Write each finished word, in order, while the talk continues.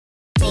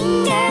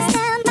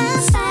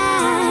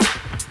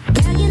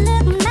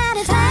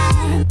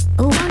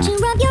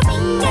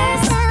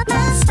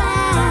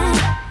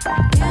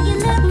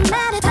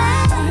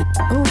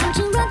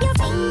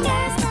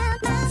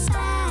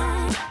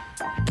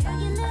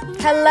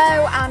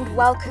Hello and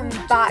welcome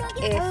back.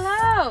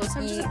 Hello. So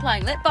I'm just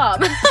applying lip balm.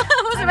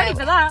 I wasn't ready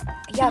for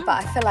that. Yeah,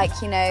 but I feel like,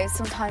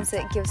 sometimes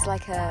it gives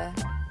like a...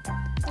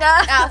 do you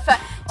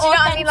know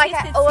what I mean?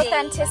 Like an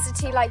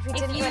authenticity, like we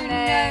didn't even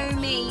know. If you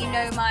know me, you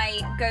know my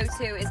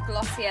go-to is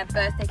Glossier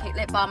Birthday Cake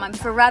Lip Balm. I'm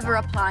forever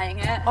applying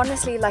it.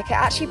 Honestly, like it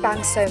actually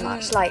bangs so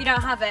much. Like if you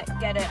don't have it,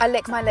 get it. I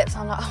lick my lips,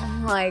 I'm like,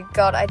 oh my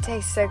god, I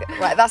taste so good.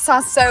 Right, that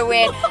sounds so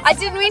weird. I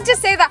didn't mean to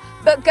say that.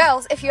 But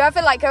girls, if you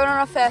ever like going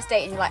on a first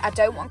date and you're like, I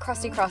don't want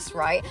crusty crust,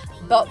 right?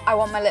 But I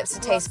want my lips to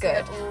taste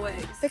good.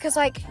 Always. Because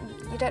like,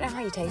 you don't know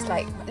how you taste.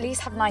 Like, at least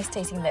have nice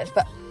tasting lips.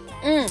 But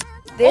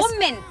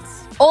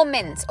Or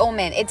mint. Or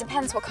mint. It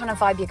depends what kind of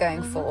vibe you're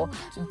going for.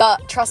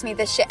 But trust me,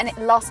 this shit, and it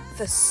lasts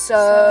for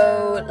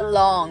so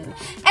long.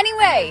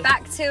 Anyway.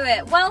 Back to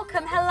it.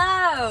 Welcome,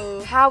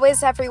 hello. How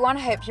is everyone?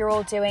 Hope you're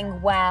all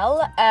doing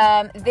well.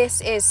 This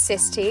is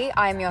Sis T.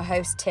 I am your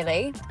host,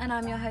 Tilly. And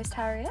I'm your host,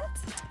 Harriet.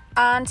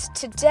 And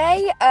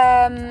today,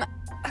 a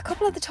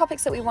couple of the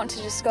topics that we want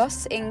to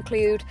discuss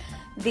include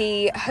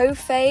the hoe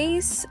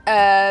phase,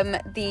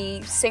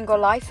 the single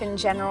life in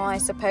general, I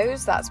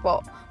suppose. That's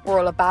what we're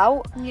all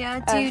about. Yeah,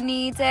 do you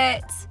need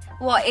it?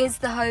 What is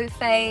the hoe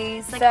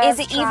phase? Like, Thirst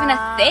is it even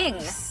a thing?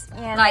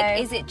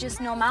 traps, Is it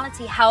just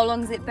normality? How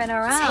long's it been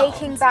around?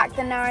 Taking back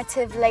the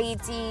narrative,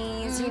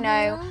 ladies, And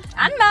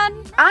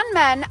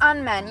men.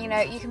 And men,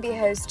 you can be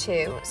hoes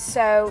too.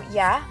 So,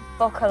 yeah,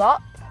 buckle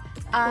up.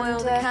 And,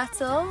 Boil the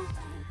kettle.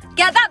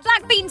 Get that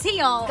black bean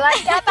tea on.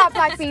 Get that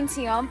black bean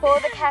tea on, boil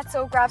the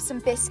kettle, grab some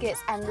biscuits,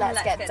 and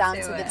let's get down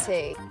to the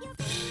tea.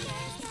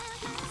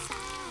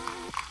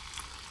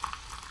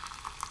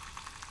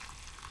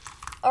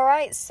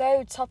 Alright,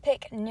 so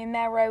topic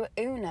numero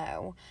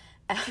uno.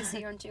 You can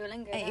see you're on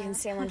Duolingo. You can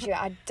see I'm on Duolingo.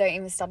 I don't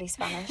even study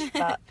Spanish,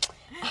 but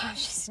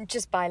she's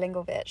just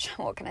bilingual, bitch.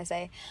 What can I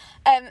say?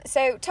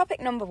 So topic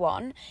number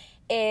one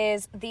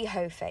is the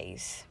hoe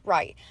phase.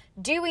 Right.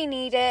 Do we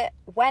need it?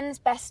 When's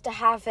best to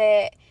have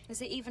it?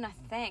 Is it even a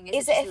thing?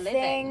 Is it a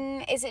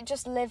thing? Is it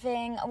just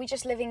living? Are we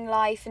just living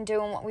life and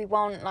doing what we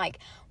want? Like,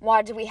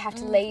 why do we have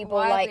to label?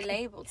 Why have we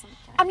labelled something?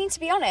 I mean, to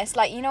be honest,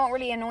 like, you know what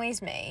really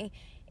annoys me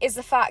is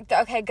the fact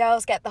that, okay,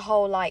 girls get the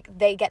whole, like,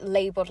 they get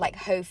labelled, like,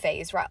 hoe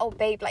phase, right? Oh,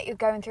 babe, like, you're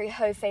going through your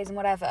hoe phase and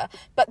whatever.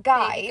 But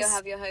guys... Baby, go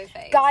have your hoe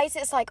phase. Guys,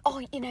 it's like,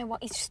 oh, you know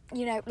what? It's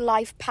just,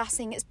 life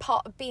passing. It's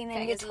part of being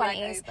in your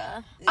 20s.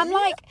 I'm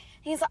like...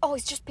 He's like, oh,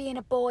 it's just being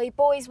a boy.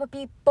 Boys would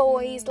be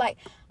boys. Like,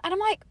 and I'm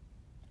like,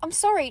 I'm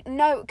sorry.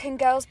 No, can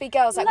girls be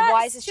girls? Like,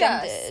 why is this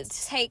gendered?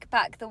 Let's take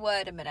back the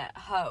word a minute.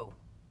 Hoe.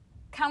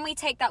 Can we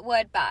take that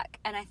word back?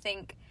 And I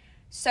think...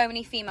 so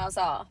many females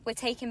are. We're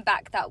taking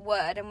back that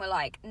word and we're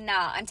like,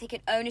 nah, I'm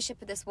taking ownership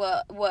of this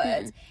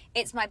word.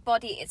 It's my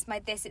body, it's my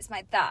this, it's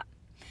my that.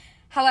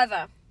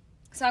 However,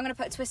 so I'm going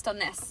to put a twist on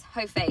this,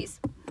 hoe phase.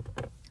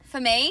 For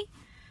me,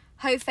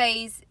 hoe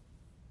phase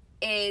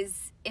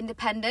is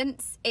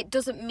independence. It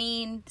doesn't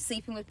mean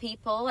sleeping with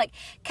people. Like,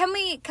 can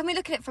we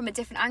look at it from a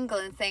different angle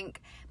and think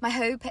my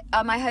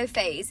hoe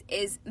phase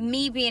is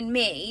me being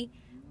me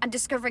and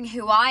discovering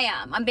who I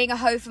am. I'm being a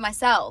hoe for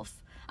myself.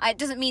 It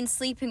doesn't mean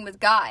sleeping with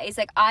guys.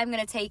 Like, I'm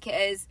going to take it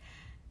as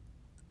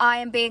I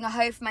am being a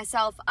hoe for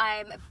myself.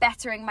 I'm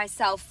bettering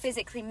myself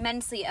physically,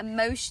 mentally,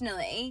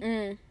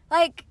 emotionally.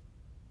 Like,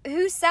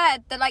 who said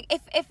that, like,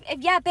 if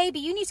yeah, baby,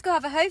 you need to go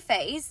have a hoe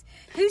phase?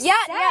 Who said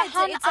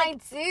hun, it's like, I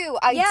do.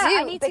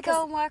 I need to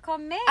go and work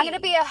on me. I'm going to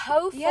be a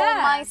hoe for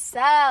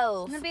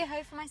myself. I'm going to be a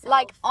hoe for myself.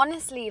 Like,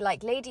 honestly,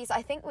 like, ladies,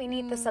 I think we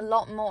need this a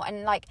lot more.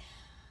 And, like,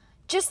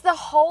 just the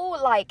whole,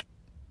 like,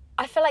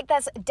 I feel like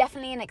there's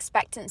definitely an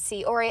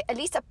expectancy or at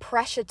least a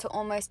pressure to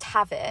almost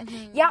have it.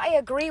 Yeah, I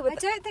agree with... I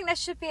don't think there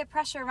should be a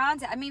pressure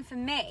around it. I mean, for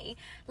me,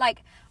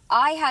 like,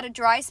 I had a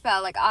dry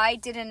spell. Like, I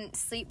didn't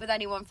sleep with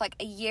anyone for, like,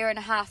 a year and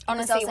a half.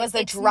 Honestly, it was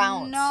a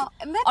drought.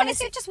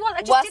 Honestly, I just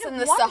worse than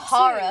the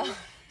Sahara.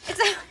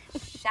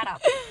 Shut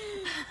up.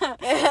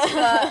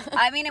 But,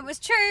 I mean, it was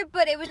true,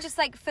 but it was just,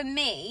 like, for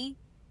me...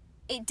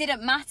 it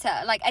didn't matter.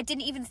 Like, I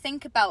didn't even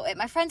think about it.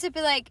 My friends would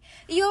be like,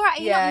 are you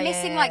alright? Are you not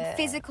missing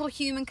physical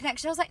human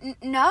connection? I was like,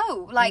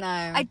 no. Like,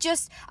 no.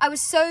 I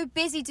was so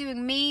busy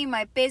doing me,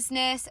 my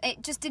business.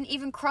 It just didn't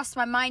even cross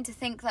my mind to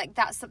think, like,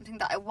 that's something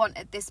that I want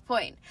at this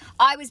point.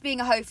 I was being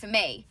a hoe for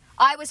me.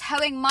 I was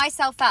hoeing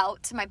myself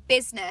out to my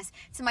business,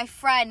 to my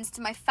friends,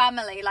 to my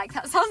family. Like,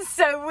 that sounds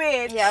so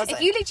weird. Yeah,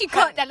 if you literally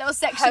cut that little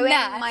section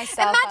there,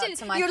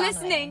 imagine you're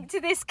listening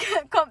to this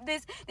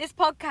this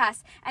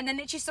podcast, and then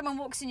literally someone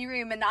walks in your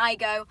room, and I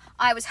go,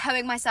 I was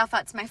hoeing myself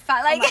out to my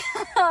family. Like,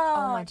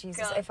 oh my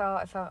Jesus! God.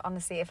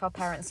 If our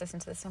parents listen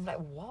to this, I'm like,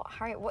 what,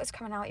 Harriet? What is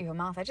coming out of your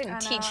mouth? I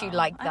didn't teach you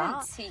like that. I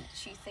didn't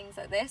teach you things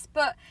like this,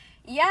 but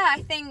yeah,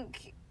 I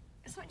think.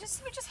 So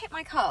just hit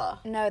my car.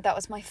 No, that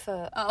was my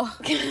foot. Oh,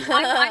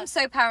 I'm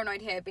so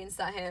paranoid here, being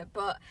sat here.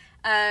 But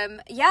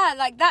yeah,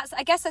 like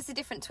I guess that's a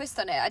different twist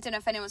on it. I don't know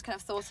if anyone's kind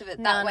of thought of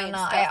it that way. No,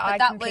 I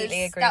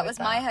completely agree. That was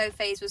my hoe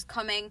phase, was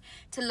coming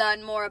to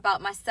learn more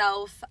about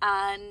myself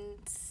and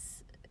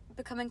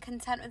becoming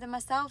content within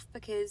myself,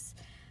 because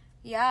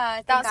Yeah, I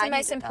think That's I the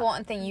most needed that.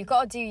 important thing. You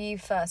got to do you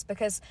first,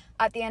 because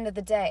at the end of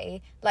the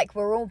day, like,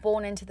 we're all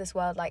born into this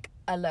world, like,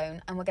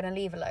 alone, and we're going to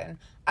leave alone.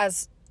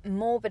 As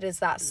morbid as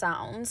that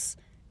sounds,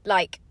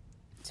 like,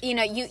 you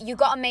know, you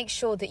got to make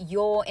sure that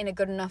you're in a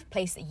good enough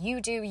place that you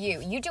do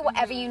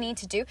whatever you need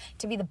to do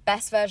to be the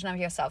best version of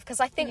yourself. Because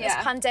I think this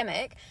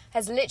pandemic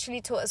has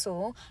literally taught us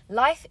all,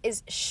 life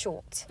is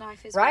short.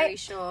 Life is right? very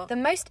short. The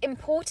most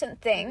important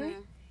thing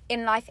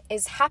in life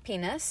is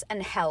happiness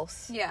and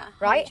health. Yeah,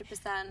 right?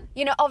 100%.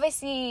 You know,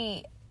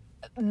 obviously,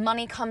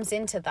 money comes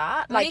into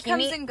that. Money like,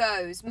 comes and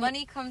goes.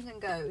 Money comes and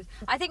goes.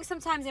 I think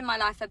sometimes in my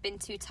life I've been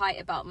too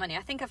tight about money.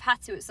 I think I've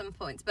had to at some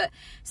points, but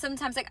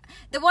sometimes, like,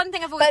 the one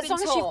thing I've always But as been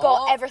long taught... as you've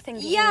got everything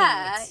you need.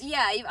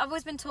 Yeah, I've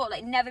always been taught,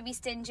 like, never be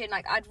stingy. And,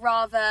 like, I'd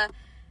rather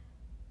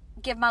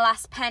give my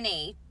last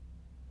penny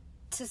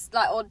to,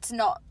 like, or to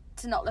not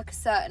look a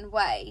certain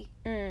way.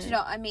 Do you know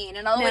what I mean?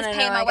 And I'll always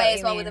pay my way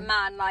as well with a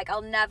man. Like,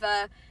 I'll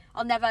never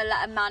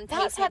let a man pay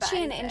That's for about actually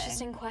an anything.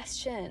 interesting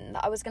question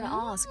that I was going to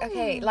ask.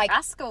 Okay, like,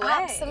 ask away.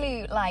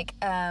 absolute, like,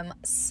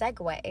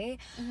 segue.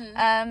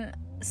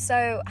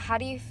 So how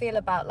do you feel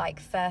about, like,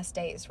 first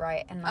dates,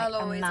 right? And, like, I'll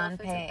always a man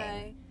offer paying. to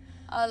pay.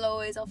 I'll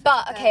always offer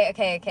But to pay.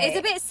 okay. It's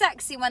a bit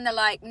sexy when they're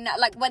like, no,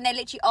 like when they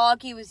literally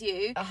argue with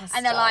you, Oh,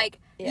 and they're stop. like,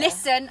 Yeah.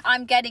 "Listen,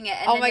 I'm getting it,"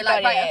 and Oh then my you're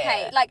like, God, "Right, yeah,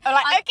 okay." yeah. Like, I'm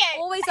like, I okay.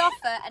 always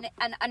offer,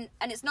 and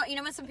it's not, you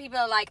know, when some people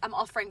are like, "I'm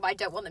offering, but I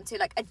don't want them to."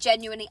 Like, I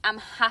genuinely am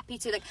happy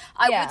to. Like,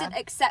 I Yeah. wouldn't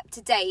accept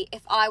a date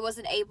if I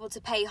wasn't able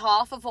to pay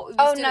half of what we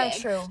was Oh, doing. no,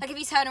 true. Like, if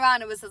you turn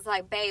around and was just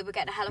like, "Babe, we're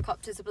getting a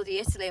helicopter to bloody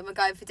Italy and we're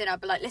going for dinner,"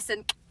 I'd be like,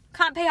 "Listen,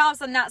 can't pay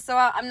halves on that, so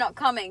I'm not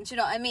coming." Do you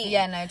know what I mean?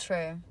 Yeah, no,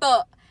 true.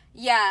 But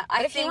yeah, But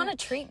I if think you want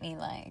to treat me,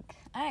 like,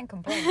 I ain't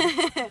complaining.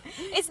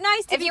 it's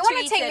nice to If be you want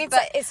to take treated, me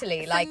but to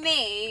Italy, like, for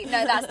me,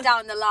 no, that's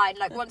down the line.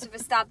 Like, once we've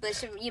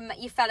established, and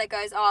your fella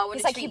goes, "Oh, I want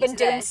it's to like treat you've you been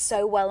to doing this."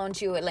 so well on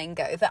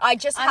Duolingo that I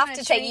just I'm have gonna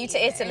to take treat you to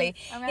you. Italy.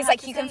 I'm gonna He's have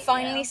like, to you can take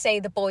finally you. say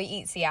the boy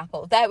eats the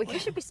apple. There we go. We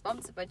should be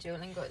sponsored by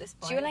Duolingo at this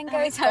point. How many Duolingo,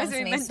 times sponsor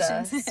have we me, sir.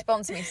 mentioned it?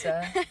 Sponsor me,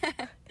 sir.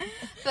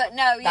 But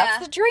no, yeah,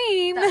 That's the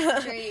dream.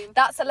 That's the dream.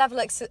 That's a level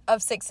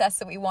of success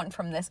that we want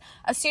from this.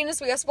 As soon as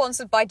we are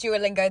sponsored by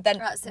Duolingo, then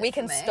That's it we for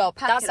can me. stop.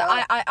 Pack That's it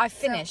up. I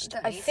finished.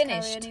 Don't I need to carry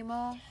finished.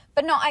 anymore.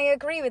 But no, I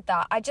agree with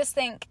that. I just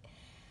think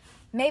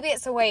maybe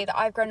it's the way that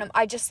I've grown up.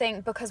 I just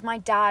think because my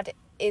dad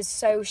is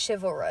so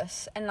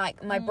chivalrous and,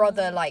 like, my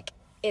brother, like,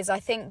 is, I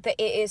think that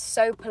it is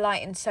so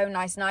polite and so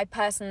nice. And I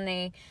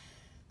personally,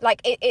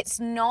 like, it's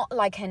not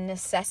like a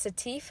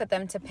necessity for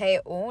them to pay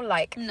it all.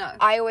 Like, No.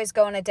 I always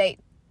go on a date,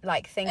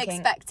 like, thinking,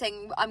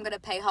 Expecting I'm gonna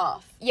pay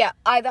half. yeah,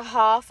 either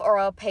half or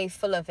I'll pay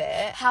full of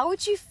it. How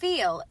would you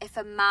feel if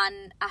a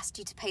man asked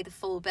you to pay the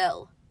full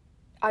bill?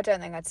 I don't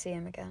think I'd see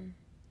him again.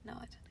 No, I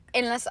don't.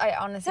 Unless I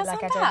honestly,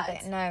 That's like, I not don't bad.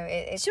 think, no,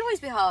 It it's... should always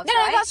be halves, No, no,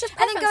 right? that's just And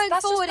then preference. going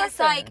That's just forward, it's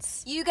like,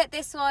 preference. you get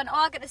this one, oh,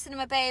 I get the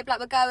cinema, babe, like,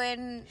 we're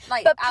going,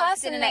 like, But out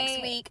for dinner next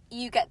personally- week,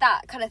 you get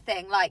that kind of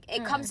thing. Like,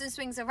 it comes in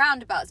swings and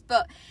roundabouts.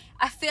 But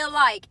I feel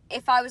like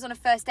if I was on a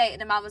first date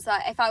and a man was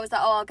like, if I was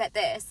like, oh, I'll get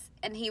this,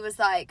 and he was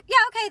like, yeah,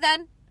 okay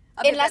then.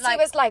 I'd be a bit Unless like,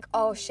 he was like,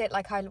 oh shit,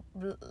 like, I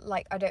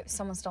don't,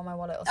 someone stole my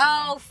wallet or something.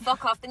 oh,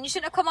 fuck off, then you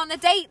shouldn't have come on the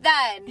date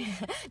then.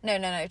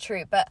 No,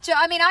 true. But Do you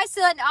know what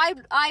I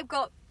mean? I've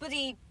got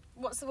bloody,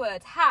 what's the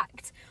word,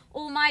 hacked.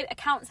 All my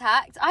accounts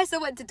hacked. I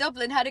still went to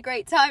Dublin, had a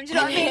great time. Do you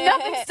know what I mean?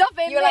 Nothing's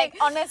stopping me. You're like,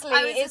 honestly,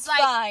 I was it's just like,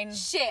 fine.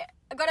 shit,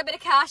 I got a bit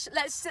of cash.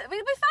 We'll be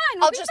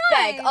fine. I'll just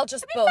beg. I'll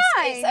just It'll bust.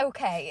 be It's fine.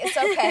 okay. It's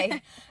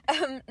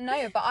okay.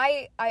 No, but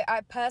I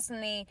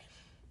personally,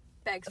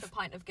 Begs for a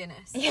pint of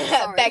Guinness. yeah,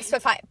 Sorry. begs for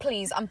fight.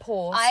 Please, I'm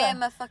poor. I so-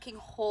 am a fucking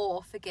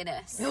whore for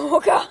Guinness.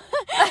 Oh god.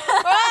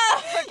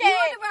 Okay. You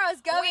wonder where I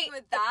was going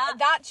with that.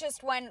 That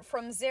just went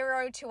from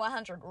 0 to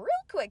 100 real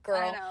quick, girl.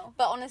 I know.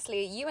 But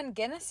honestly, you and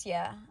Guinness,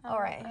 yeah. All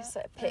right, it.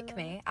 so I pick love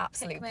me, it.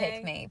 absolute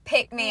Pick me.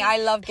 pick me. I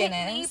love Pick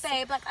Guinness. me,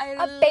 babe.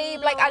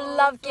 Like, I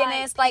love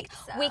Guinness. Like,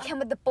 pizza. weekend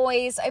with the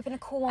boys, open a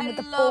cool one I with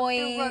the love boys.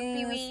 the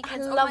rugby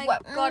weekends. I Oh love my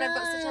what. God, I've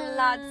got such a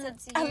lad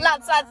sense of humour.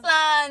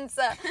 Lads.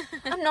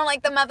 I'm not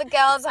like them other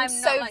girls. I'm I'm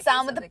so not like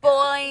down those with the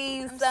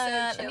other girls. boys. I'm so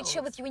Let me chilled.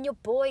 chill with you and your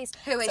boys.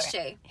 Who is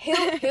Sorry. she?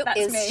 Who That's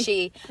is me.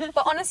 she?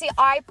 But honestly,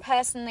 I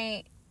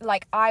personally,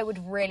 like, I would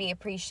really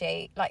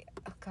appreciate, like,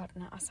 oh god,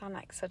 no, I sound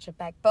like such a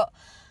beg, but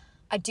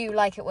I do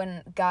like it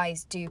when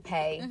guys do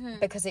pay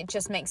because it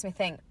just makes me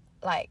think,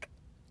 like,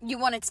 You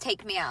wanted to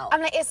take me out.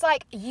 I'm like, it's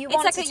like you It's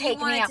want like to a you take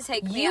me wanted out. to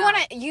take me you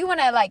out. want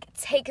to like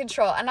take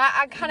control, and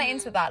I'm kind of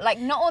into that. Like,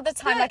 not all the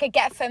time. Yeah. Like, I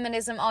get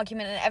feminism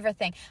argument and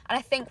everything, and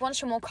I think once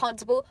you're more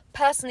comfortable,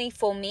 personally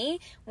for me,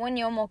 when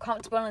you're more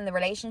comfortable in the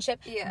relationship,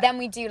 Yeah. then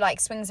we do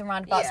like swings and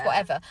roundabouts, Yeah.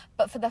 whatever.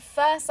 But for the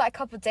first like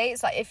couple of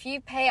dates, like if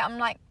you pay, I'm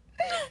like,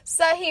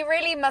 so he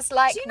really must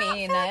like Do you me, not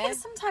you feel know? like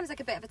it's sometimes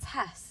like a bit of a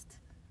test?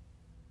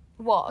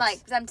 What?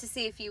 Like, them to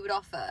see if you would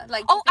offer.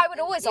 Like, do you Oh, I think would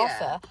that- always yeah.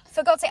 offer.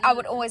 For God's sake, I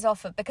would always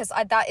offer because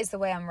that is the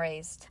way I'm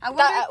raised. I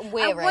wonder,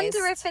 We're I raised.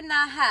 wonder if in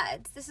their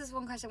heads, this is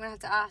one question I'm going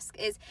to have to ask,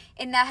 is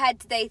in their head,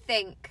 do they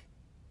think,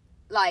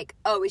 like,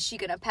 oh, is she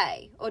going to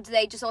pay? Or do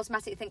they just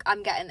automatically think,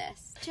 I'm getting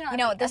this? Do you know what I You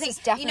know mean? what, this I think, is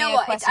definitely you know a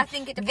what, question. I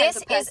think it depends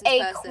This on is person to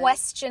a person.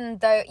 question,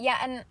 though. Yeah,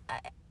 and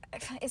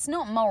it's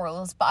not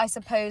morals, but I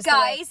suppose the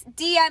way- Guys,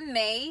 DM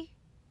me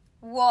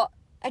what.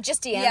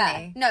 just DM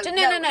me. No.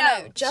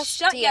 Just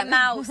shut DM your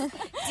mouth.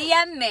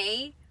 DM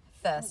me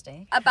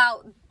Thirsty.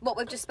 about what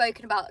we've just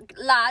spoken about.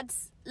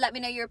 Lads, let me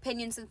know your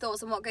opinions and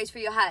thoughts on what goes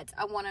through your head.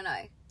 I want to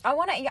know. I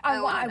want to.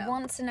 I wanna know.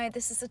 want to know.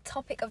 This is a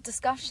topic of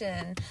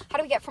discussion. How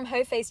do we get from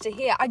hoe phase to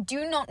here? I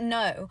do not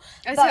know.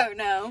 I But, don't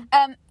know.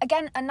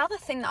 Again, another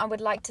thing that I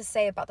would like to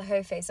say about the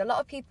hoe phase. A lot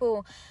of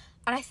people,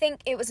 and I think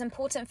it was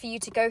important for you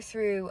to go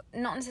through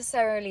not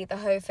necessarily the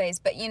hoe phase,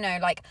 but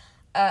like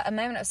a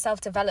moment of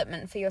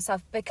self-development for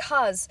yourself,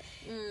 because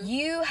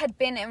you had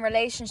been in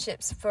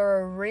relationships for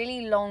a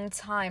really long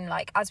time.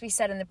 Like as we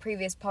said in the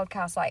previous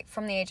podcast, like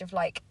from the age of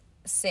like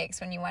 6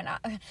 when you went out,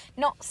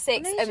 not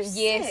 6,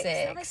 year 6.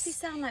 That makes me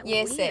sound like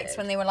year weird. 6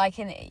 when they were like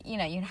in,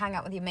 you'd hang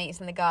out with your mates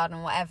in the garden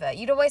or whatever.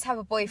 You'd always have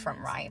a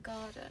boyfriend, right?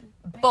 Garden.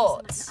 But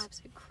Like an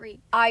absolute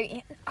creep.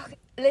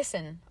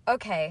 listen,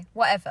 okay,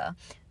 whatever.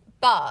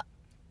 But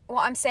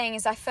what I'm saying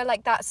is I feel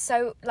like that's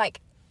so,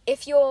 like,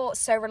 if you're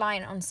so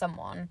reliant on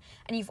someone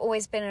and you've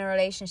always been in a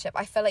relationship,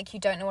 I feel like you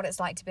don't know what it's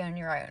like to be on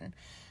your own.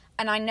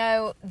 And I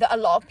know that a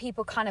lot of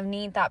people kind of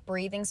need that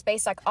breathing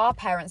space. Like our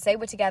parents, they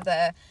were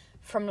together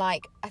from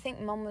like, I think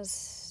mum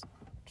was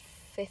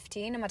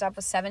 15 and my dad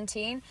was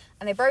 17,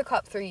 and they broke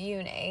up through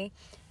uni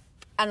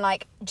and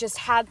like just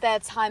had their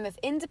time of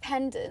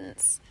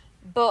independence.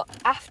 But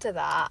after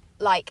that,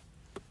 like,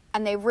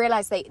 and they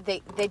realized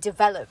they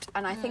developed,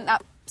 and I think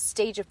that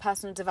stage of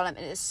personal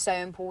development is so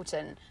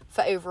important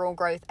for overall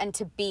growth and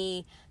to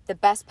be the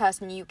best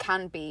person you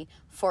can be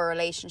for a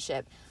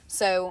relationship.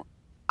 So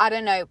I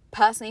don't know,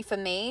 personally for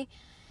me,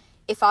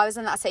 if I was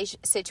in that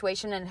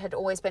situation and had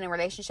always been in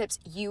relationships,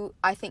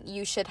 I think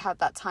you should have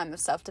that time of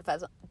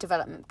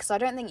self-development, because I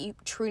don't think you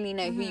truly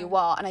know who you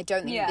are, and I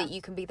don't think that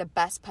you can be the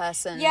best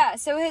person. Yeah,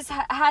 so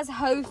has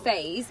hoe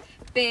phase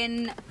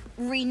been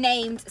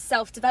renamed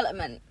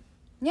self-development?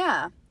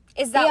 Yeah.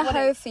 Is that be a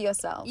hoe for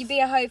yourself. You be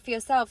a hoe for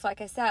yourself, like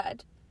I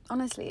said.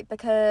 Honestly,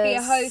 because... Be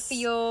a hoe for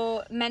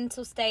your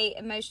mental state,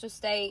 emotional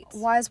state.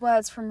 Wise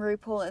words from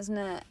RuPaul, isn't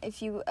it?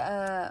 If you,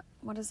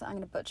 what is it? I'm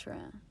going to butcher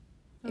it.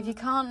 If you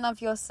can't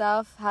love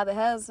yourself, how the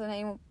hell is the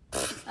name?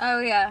 Oh,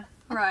 yeah.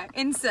 Right.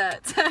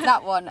 Insert.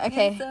 That one.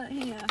 Okay. Insert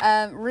here.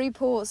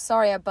 RuPaul,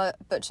 sorry I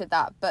butchered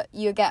that, but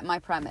you get my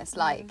premise.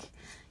 Like,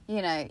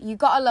 you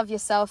got to love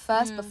yourself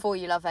first before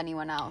you love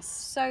anyone else.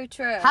 So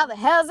true. How the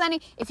hell is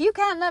if you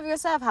can't love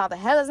yourself, how the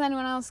hell is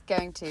anyone else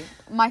going to?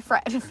 My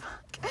friend.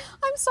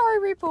 I'm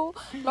sorry,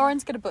 RuPaul.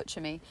 Lauren's going to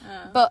butcher me.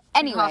 But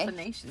anyway. Half a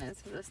nation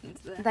is listening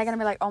to this. They're going to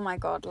be like, oh my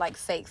God, like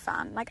fake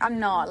fan. Like, I'm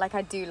not. Like,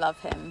 I do love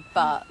him,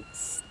 but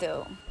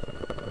still.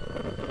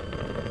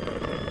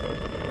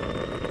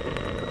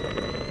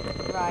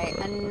 Right,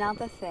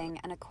 another thing,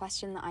 and a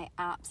question that I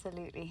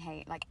absolutely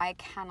hate. Like, I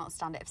cannot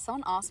stand it. If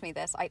someone asks me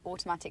this, I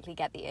automatically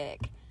get the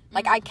ick.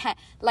 Like, I can't,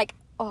 like,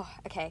 oh,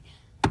 okay.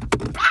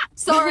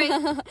 Sorry,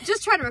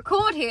 just trying to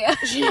record here.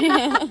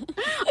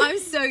 I'm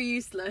so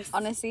useless.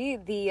 Honestly,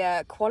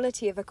 the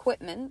quality of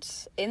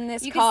equiment in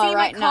this You car can see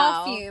right my now.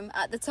 car fume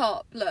at the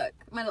top. Look,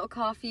 my little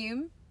car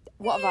fume.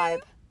 What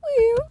vibe?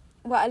 Woo.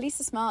 Well, at least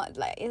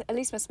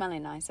we're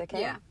smelling nice,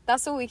 okay? Yeah.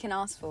 That's all we can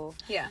ask for.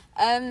 Yeah.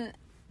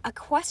 A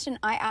question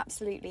I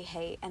absolutely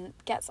hate and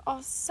gets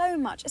asked so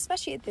much,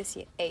 especially at this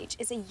age,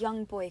 is a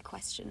young boy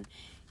question.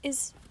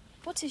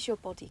 What is your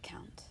body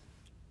count?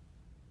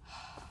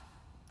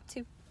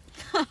 2.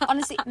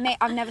 Honestly, mate,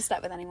 I've never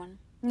slept with anyone.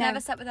 No. Never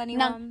slept with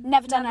anyone.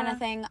 Never done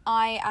anything.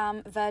 I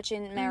am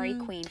Virgin Mary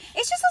Queen.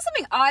 It's just not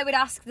something I would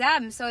ask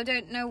them, so I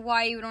don't know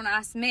why you would want to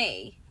ask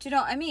me. Do you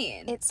know what I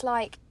mean? It's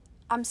like,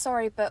 I'm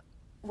sorry, but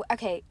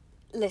okay,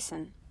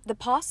 listen. The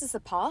past is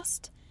the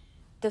past.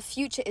 The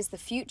future is the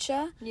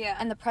future. Yeah.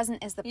 And the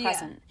present is the Yeah.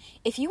 present.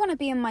 If you want to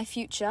be in my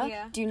future,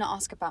 Yeah. do not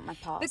ask about my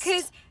past.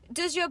 Because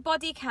does your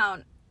body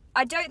count...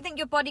 I don't think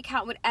your body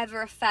count would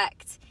ever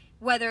affect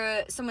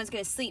whether someone's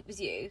going to sleep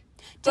with you.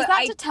 Does But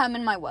that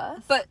determine my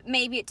worth? But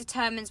maybe it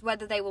determines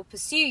whether they will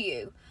pursue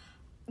you.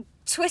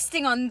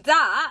 Twisting on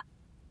that,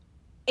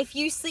 if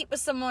you sleep with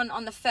someone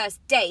on the first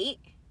date,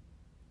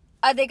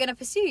 are they going to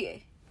pursue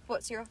you?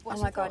 What's your Oh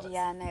my God, thoughts?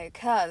 yeah, no,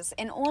 because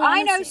in all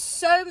I know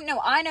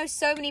honesty,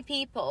 so many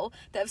people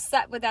that have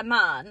slept with their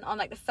man on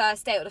like the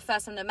first date or the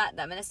first time they met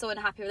them, and they're still in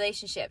happy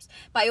relationships.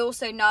 But I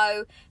also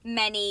know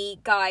many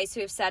guys who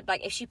have said,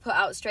 like, if she put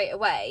out straight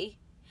away,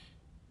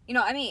 you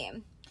know what I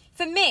mean?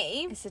 For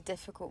me, it's a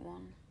difficult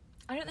one.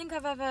 I don't think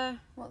I've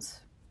ever... What's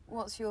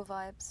your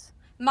vibes?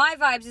 My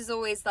vibes is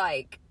always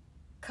like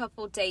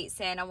couple dates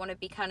in, I want to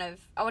be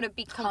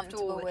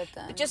comfortable with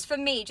them. But just for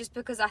me, just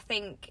because I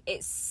think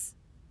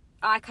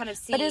I kind of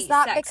see is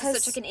that sex because...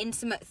 as such like an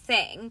intimate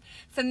thing.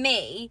 For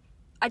me,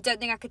 I don't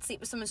think I could sleep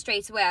with someone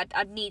straight away.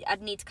 I'd need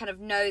to kind of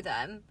know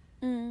them.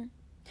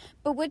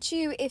 But would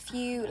you, if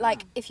you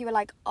were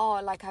like,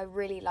 oh, like I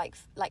really like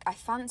I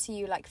fancy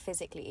you like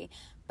physically,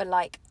 but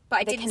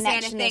I the didn't say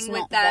connection is anything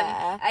with not them.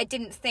 there. I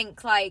didn't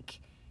think like,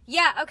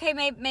 yeah, okay,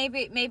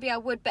 maybe I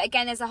would, but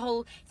again, there's a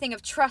whole thing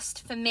of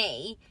trust for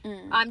me.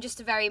 I'm just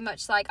very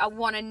much like, I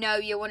want to know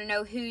you, I want to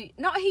know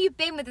not who you've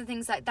been with and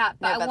things like that,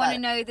 but I want to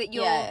know that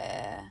you're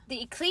that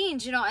you're clean.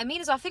 Do you know what I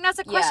mean? So I think that's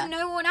a question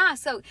no one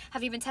asks. So,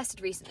 have you been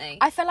tested recently?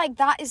 I feel like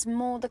that is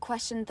more the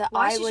question that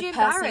I would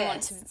personally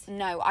want to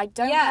know. I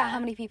don't care how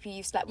many people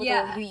you've slept with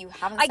or who you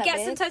haven't slept with. I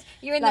get sometimes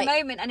you're in the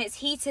moment and it's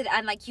heated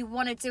and like you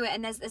want to do it,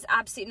 and there's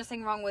absolutely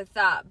nothing wrong with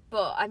that,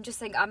 but I'm just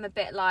think I'm a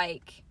bit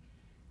like,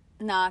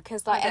 nah,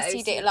 because like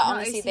STD, like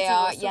honestly OCD, they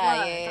are,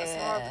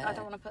 I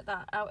don't want to put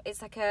that out.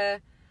 It's like a.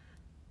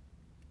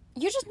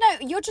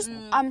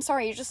 I'm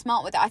sorry, you're just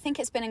smart with it. I think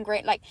it's been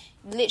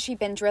literally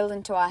been drilled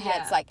into our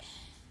heads,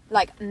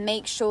 like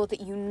make sure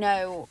that you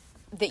know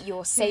that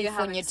you're safe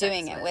when you're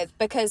doing it with,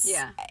 because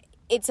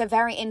it's a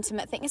very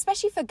intimate thing,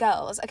 especially for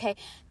girls. Okay,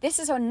 this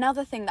is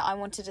another thing that I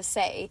wanted to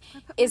say,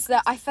 is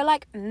that I feel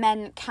like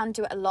men can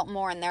do it a lot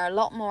more, and they're a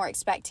lot more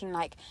expecting,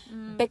 like,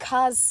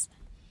 because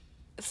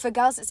for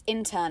girls it's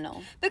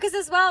internal. Because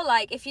as well,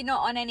 like, if you're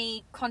not on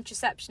any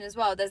contraception as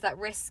well, there's that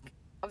risk,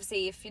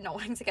 obviously, if you're not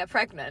wanting to get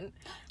pregnant.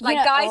 Like,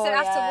 guys don't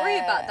have to worry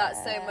about that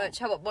so much.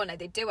 Well, no,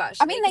 they do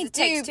actually. I mean, they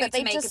do, but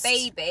they make a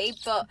baby,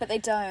 but they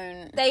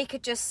don't. They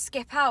could just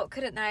skip out,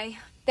 couldn't they?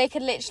 They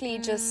could literally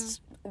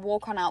just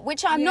walk on out,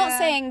 which I'm not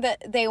saying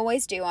that they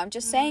always do. I'm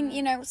just saying,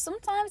 you know,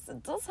 sometimes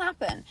it does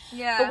happen.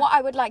 Yeah. But what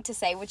I would like to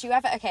say, would you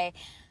ever, okay,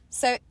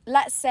 so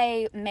let's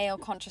say male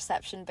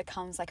contraception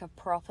becomes like a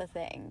proper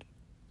thing.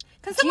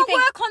 Can someone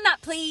work on that,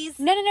 please?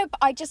 No, but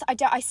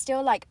I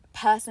still, like,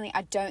 personally,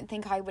 I don't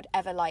think I would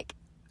ever, like,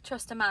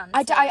 trust a man.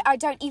 I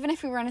don't, even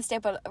if we were in a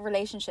stable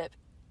relationship,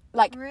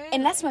 like,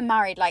 unless we're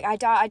married, like,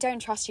 I don't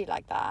trust you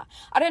like that.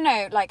 I don't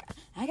know, like,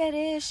 I got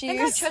issues. I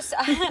got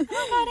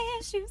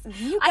issues.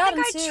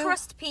 I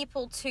trust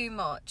people too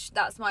much.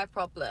 That's my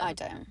problem. I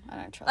don't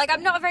trust like,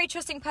 I'm not a very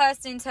trusting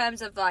person in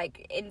terms of,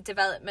 like, in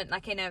development,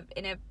 like, in a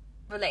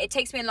it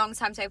takes me a long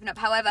time to open up.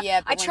 However,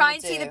 I try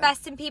and see the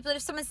best in people. And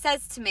if someone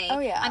says to me,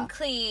 I'm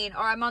clean,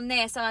 or I'm on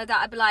this, or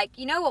that, I'd be like,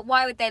 you know what,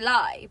 why would they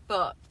lie?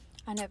 But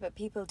I know, but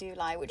people do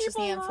lie, which is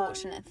the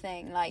unfortunate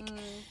thing. Like,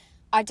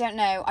 I don't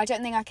know. I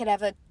don't think I could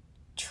ever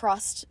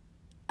trust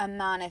a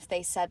man if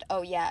they said,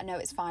 oh yeah, no,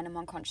 it's fine, I'm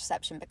on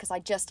contraception, because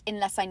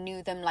unless I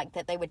knew them, like,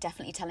 that they were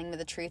definitely telling me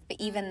the truth.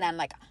 But even then,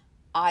 like,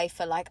 I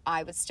feel like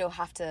I would still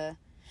have to,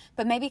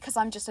 but maybe because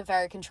I'm just a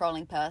very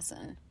controlling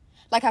person.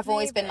 Like, I've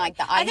always been like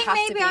that. I think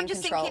maybe I'm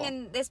just thinking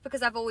in this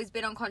because I've always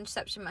been on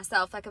contraception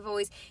myself. Like, I've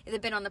always either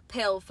been on the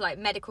pill for, like,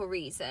 medical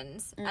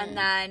reasons, and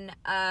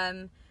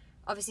then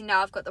obviously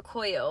now I've got the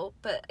coil,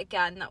 but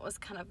again, that was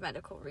kind of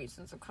medical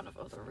reasons and kind of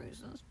other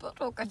reasons. But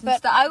I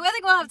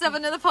think we'll have to have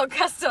another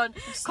podcast on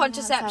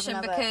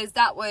contraception, because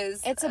that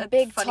was a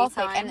big topic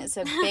time. And it's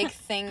a big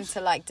thing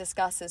to, like,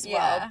 discuss as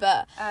well.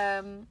 But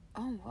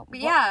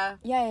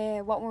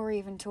what were we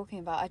even talking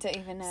about? I don't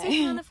even know.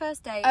 Sleeping on the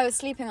first date. Oh,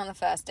 sleeping on the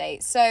first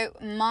date. So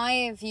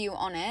my view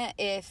on it,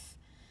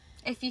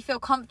 if you feel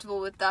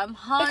comfortable with them,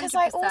 100%. Because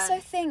I also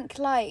think,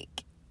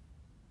 like,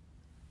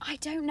 I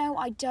don't know,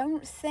 I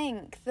don't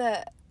think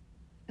that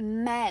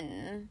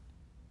men...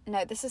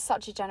 No, this is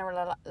such a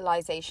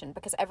generalization,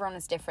 because everyone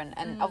is different,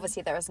 and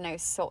obviously there is no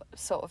sort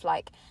of,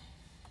 like,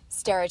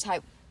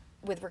 stereotype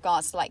with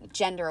regards to, like,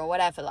 gender or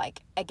whatever.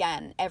 Like,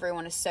 again,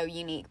 everyone is so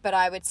unique, but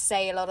I would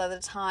say a lot of the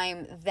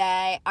time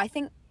I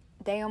think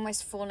they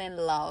almost fall in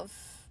love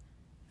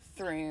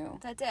through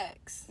their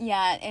dicks.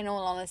 Yeah, in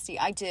all honesty,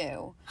 I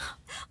do.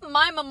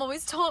 My mum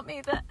always taught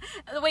me that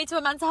the way to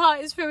a man's heart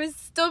is through his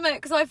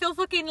stomach, so I feel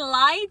fucking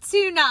lied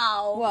to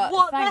now.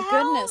 What Thank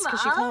goodness,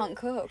 because you can't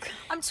cook.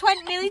 I'm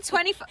nearly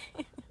 25.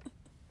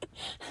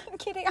 I'm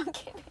kidding.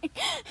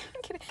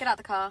 Get out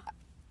the car.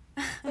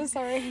 I'm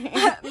sorry.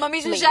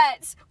 Mummy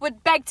Georgette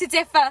would beg to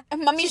differ.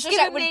 Mummy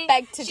Georgette would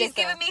beg to differ. She's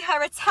given me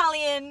her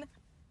Italian...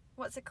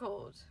 What's it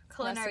called?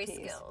 Culinary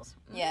skills.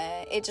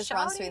 Yeah, it just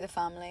runs through the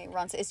family.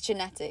 It's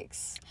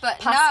genetics. But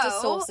pasta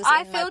sauce is in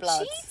my blood.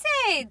 I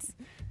feel cheated.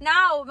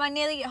 Now, my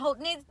nearly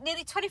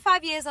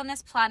 25 years on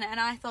this planet, and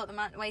I thought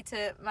the way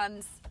to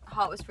man's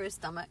heart was through his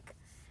stomach.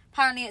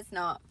 Apparently it's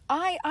not.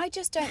 I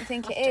just don't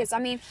think it is. I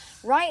mean,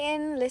 write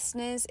in,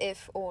 listeners,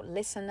 or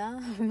listener,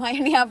 we might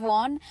only have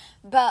one,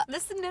 but...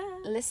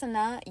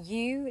 Listener,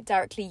 you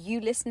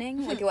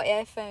listening with your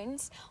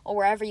earphones, or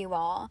wherever you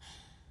are...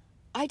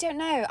 I don't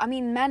know. I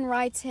mean, men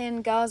write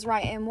in, girls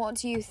write in. What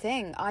do you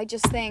think? I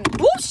just think...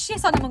 Oh,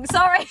 shit on a monkey.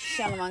 Sorry.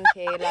 Shit on a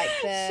monkey. Like,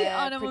 shit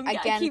on a monkey.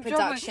 Again,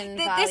 production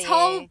value. This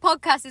whole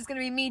podcast is going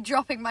to be me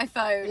dropping my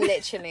phone.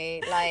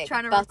 Literally. Like,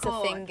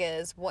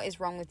 butterfingers. What is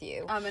wrong with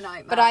you? I'm a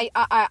nightmare. But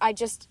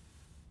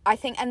I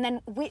think... And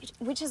then,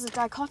 which is a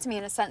dichotomy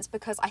in a sense,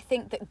 because I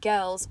think that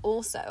girls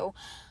also...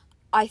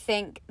 I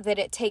think that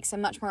it takes a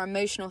much more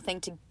emotional thing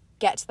to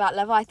get to that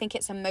level. I think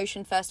it's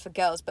emotion first for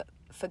girls, but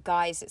for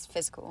guys, it's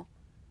physical.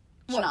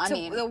 Do you know what I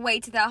mean? The way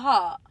to their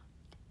heart.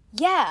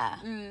 Yeah.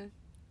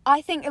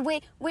 I think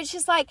which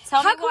is like,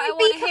 how can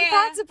we be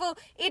compatible?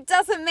 It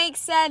doesn't make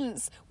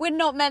sense. We're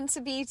not meant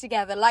to be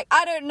together. Like,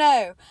 I don't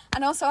know.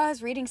 And also, I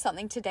was reading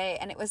something today,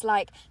 and it was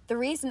like, the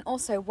reason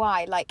also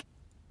why, like,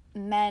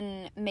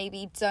 men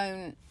maybe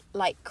don't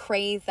like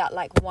crave that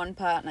like one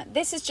partner.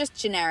 This is just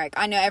generic.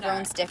 I know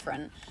everyone's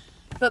different,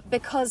 but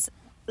because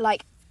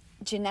like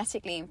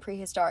genetically and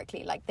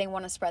prehistorically, like they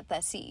want to spread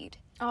their seed.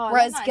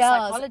 Whereas girls,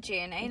 psychology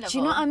and A level. Do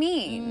you know what I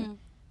mean?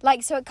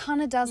 Like, so it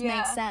kind of does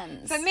make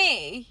sense. For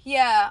me,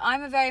 yeah,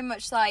 I'm a very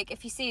much like,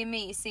 if you see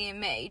me, you see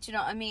me. Do you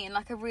know what I mean?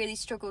 Like, I really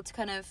struggle to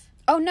kind of...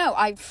 Oh, no,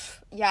 I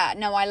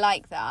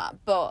like that.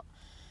 But,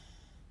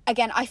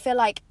 again, I feel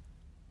like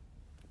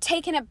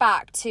taking it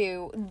back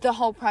to the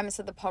whole premise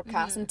of the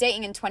podcast and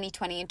dating in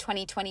 2020 and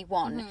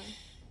 2021,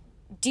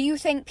 do you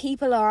think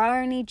people are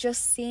only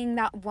just seeing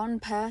that one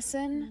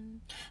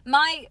person?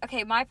 My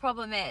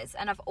problem is,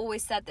 and I've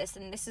always said this,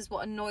 and this is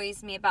what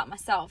annoys me about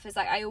myself, is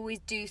like I always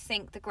do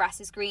think the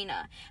grass is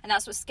greener, and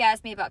that's what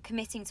scares me about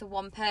committing to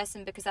one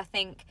person, because I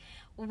think,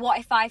 what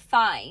if I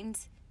find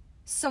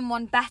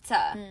someone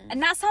better?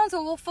 And that sounds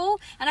awful,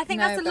 and I think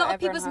that's a lot of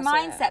people's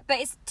mindset.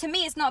 But to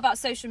me, it's not about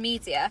social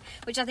media,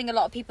 which I think a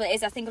lot of people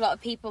is. I think a lot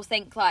of people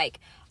think like,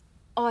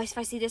 oh, if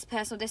I see this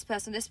person or this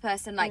person,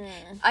 like,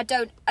 I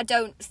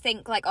don't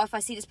think like, oh, if I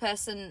see this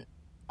person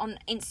on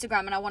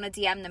Instagram and I want to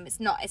DM them, it's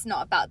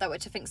not about that,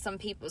 which I think some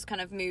people's kind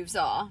of moves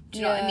are. Do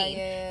you know what I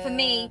mean? For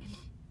me,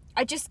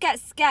 I just get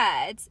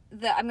scared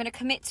that I'm going to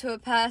commit to a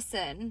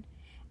person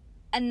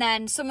and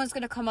then someone's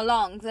going to come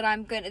along that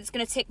it's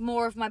going to tick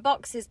more of my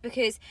boxes,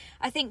 because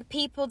I think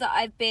people that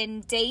I've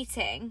been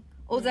dating,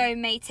 although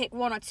may tick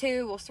 1 or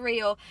 2 or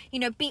 3 or, you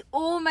know, be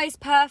almost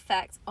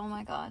perfect. Oh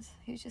my God,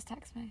 who's just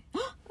texted me?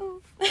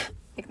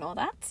 Ignore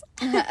that.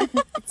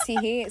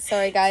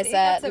 Sorry guys.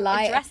 Have to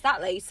address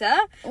that later.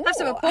 Ooh. Have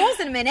to have a pause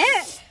in a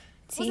minute.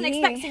 Wasn't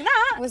expecting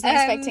that. Wasn't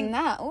expecting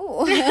that.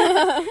 Ooh.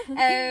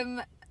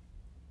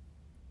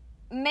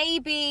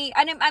 Maybe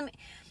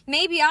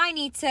I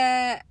need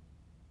to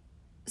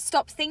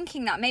stop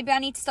thinking that. Maybe I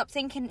need to stop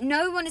thinking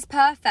no one is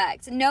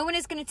perfect. No one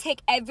is going to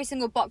tick every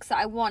single box that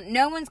I want.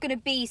 No one's going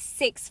to be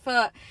 6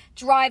 foot,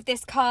 drive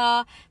this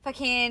car,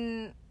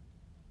 fucking,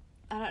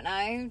 I don't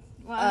know.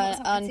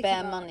 Earn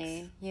bare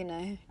money, you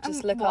know.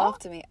 Just look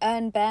after me.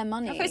 Earn bare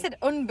money. I thought you said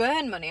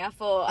unburn money. I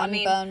thought,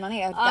 unburn money.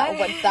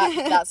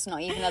 That's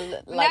not even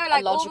a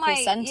logical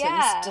sentence.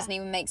 Doesn't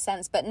even make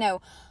sense. But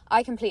no,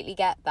 I completely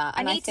get that.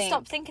 I need to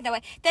stop thinking that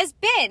way. There's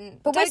been,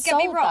 but don't get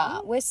me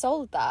wrong. We're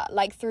sold that,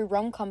 like through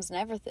rom-coms and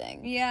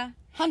everything. Yeah.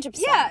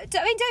 100%. Yeah,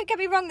 I mean, don't get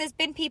me wrong. There's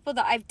been people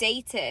that I've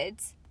dated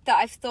that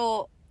I've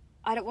thought,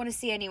 I don't want to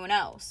see anyone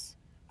else.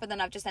 But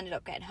then I've just ended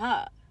up getting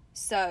hurt.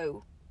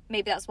 So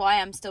maybe that's why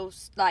I'm still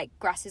like,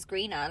 grass is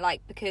greener,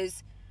 like,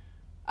 because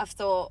I've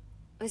thought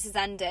this has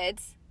ended,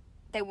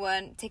 they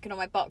weren't ticking all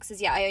my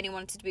boxes yet, I only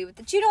wanted to be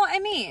with do you know what I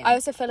mean? I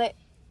also feel like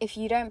if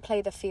you don't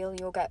play the field,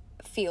 you'll get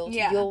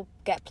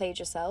played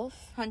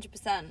yourself.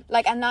 100%.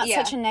 Like, and that's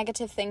such a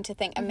negative thing to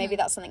think, and maybe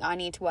that's something I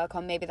need to work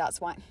on. Maybe that's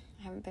why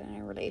I haven't been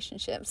in a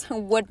relationship, so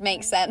it would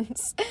make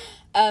sense.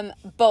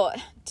 But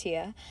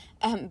Tia,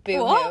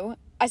 boo-hoo. What?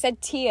 I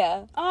said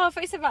Tia. Oh, I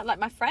thought you said about like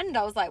my friend.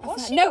 I was like,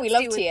 what's she No, we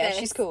love Tia.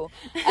 She's cool.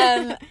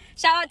 Shout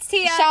out to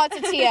Tia. Shout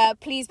out to Tia.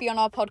 Please be on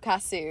our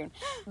podcast soon.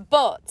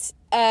 But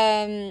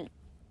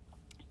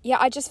yeah,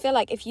 I just feel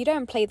like if you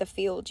don't play the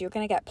field, you're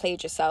going to get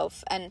played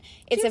yourself. And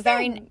it's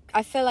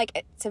I feel like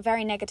it's a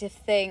very negative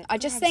thing. I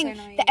just think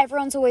that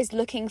everyone's always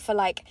looking for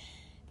like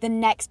the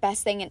next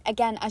best thing. And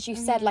again, as you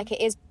said, like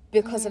it is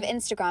because of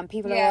Instagram,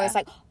 people are always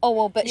like, oh,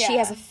 well, but she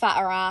has a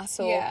fatter ass.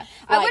 Or like,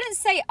 I wouldn't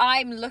say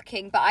I'm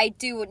looking, but I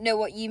do know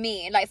what you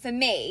mean. Like for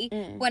me,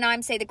 when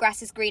I'm say the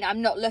grass is green,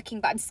 I'm not looking,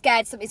 but I'm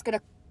scared something's going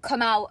to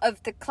come out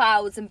of the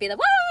clouds and be like,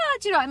 wah!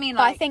 Do you know what I mean?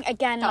 Like, but I think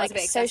again, like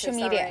social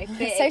media,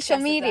 social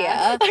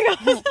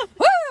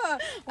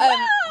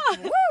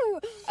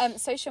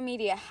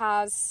media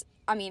has,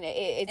 I mean,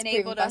 it's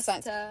proven by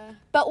science,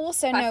 but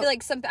also I feel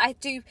like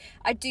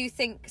I do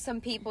think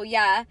some people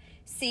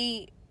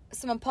see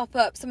someone pop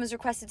up, someone's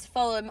requested to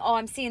follow him. Oh,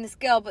 I'm seeing this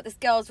girl, but this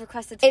girl's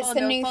requested to follow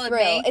me. It's the new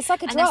thrill. It's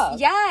like a drug.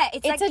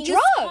 It's like a you're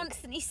drug.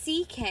 constantly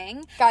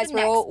seeking. Guys,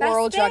 we're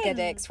all drug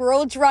addicts. We're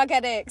all drug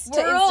addicts.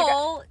 We're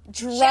all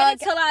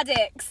genital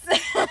addicts.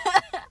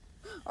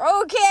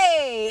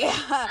 Okay.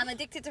 I'm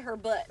addicted to her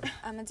butt.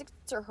 I'm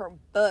addicted to her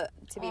butt,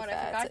 to be fair.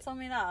 If a guy told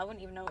me that, I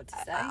wouldn't even know what to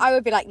say. I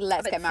would be like,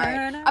 let's get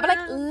married. I'd be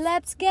like,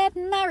 let's get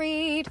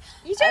married.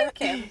 You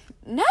joking?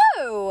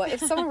 No.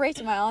 If someone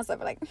rated my ass, I'd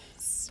be like,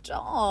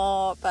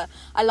 stop.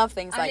 I love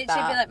things like that.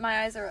 I'd literally be like, my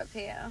eyes are up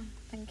here.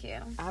 Thank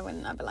you. I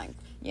wouldn't. I'd be like,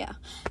 yeah.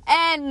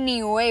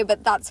 Anyway,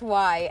 but that's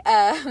why.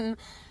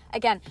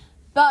 Again,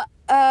 but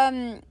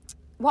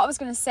what I was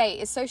going to say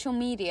is social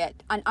media,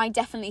 and I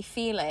definitely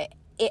feel it,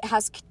 it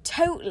has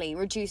totally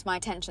reduced my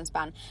attention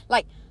span.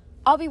 Like,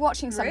 I'll be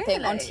watching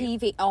something on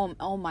TV.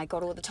 Oh my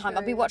God, all the time.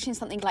 I'll be watching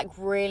something like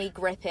really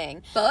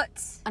gripping.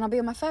 But and I'll be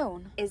on my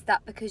phone. Is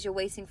that because you're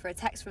waiting for a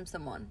text from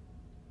someone?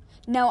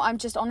 No, I'm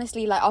just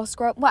honestly like, I'll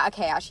scroll. Well,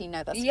 okay, actually,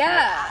 no, that's You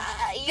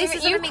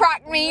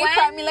cracked me. You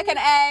cracked me like an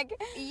egg.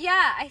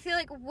 Yeah, I feel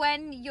like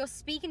when you're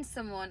speaking to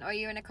someone or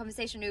you're in a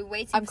conversation, you're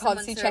waiting for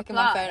someone to reply. I'm constantly checking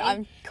my phone.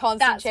 I'm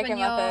constantly checking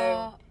my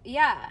phone.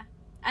 Yeah.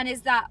 And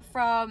is that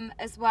from,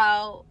 as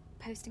well,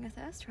 posting a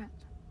thirst trap?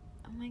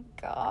 Oh Oh my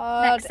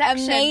god. Next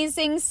section.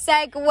 Amazing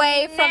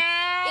segue from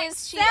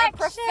Next is she section. a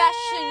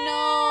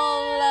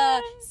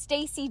professional?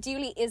 Stacey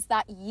Dooley, is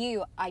that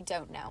you? I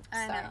don't know.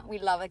 I Sorry. know.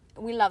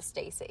 We love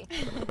Stacey.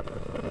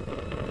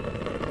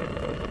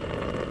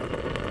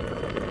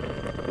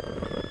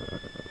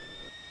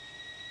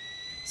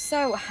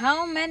 So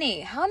how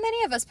many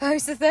of us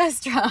post a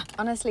thirst trap?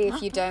 Honestly,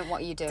 if you don't,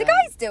 what are you doing? Do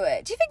guys do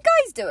it? Do you think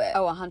guys do it?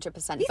 Oh,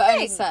 100%. You But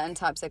only think? certain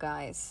types of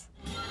guys.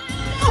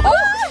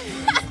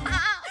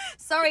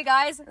 Sorry,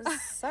 guys.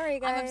 Sorry,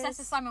 guys. I'm obsessed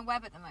with Simon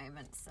Webb at the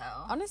moment, so.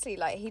 Honestly,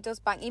 like, he does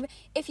bang. Even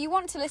if you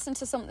want to listen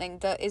to something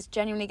that is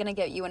genuinely going to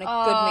get you in a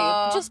good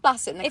Oh. mood, just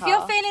blast it in the If car.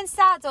 you're feeling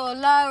sad or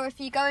low, or if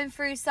you're going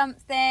through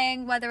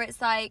something, whether it's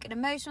like an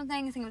emotional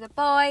thing, a thing with a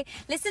boy,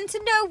 listen to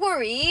No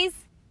Worries,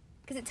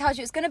 because it tells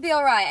you it's going to be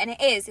alright, and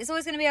it is. It's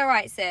always going to be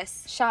alright,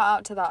 sis. Shout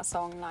out to that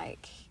song,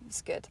 like,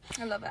 it's good.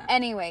 I love it.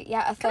 Anyway,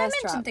 yeah, a Can I thirst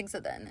mention trap. things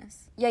at the end of this?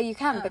 Yeah, you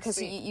can, Oh, because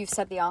sweet. you've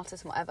said the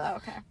artist and whatever. Oh,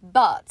 okay.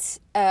 But,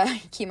 can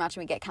you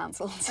imagine we get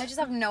cancelled? I just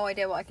have no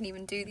idea what I can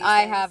even do these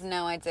I days. have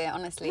no idea,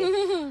 honestly.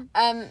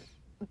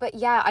 But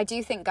yeah, I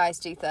do think guys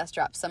do thirst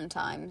traps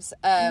sometimes.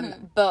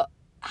 But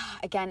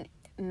again,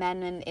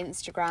 men and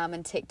Instagram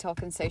and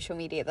TikTok and social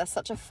media, there's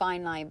such a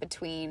fine line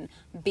between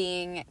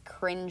being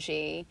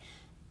cringy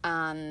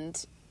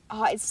and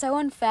it's so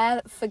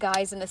unfair for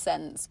guys in a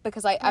sense,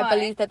 because I Why?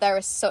 believe that there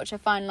is such a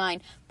fine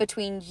line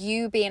between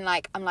you being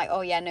like, I'm like,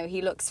 oh yeah, no,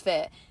 he looks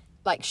fit,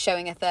 like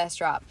showing a thirst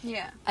trap.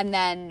 Yeah. And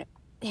then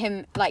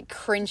him like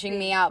cringing me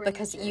Being out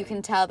because cringy. you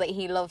can tell that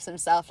he loves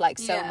himself like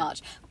so Yeah.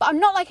 much. But I'm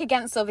not like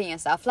against loving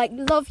yourself. Like,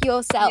 love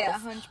yourself. Yeah,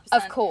 100%.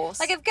 Of course.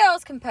 Like, if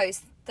girls can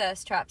post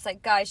thirst traps,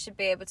 like, guys should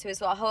be able to as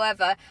well.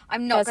 However,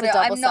 I'm not There's a gonna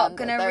double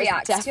standard. There is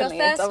react to your definitely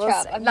a thirst double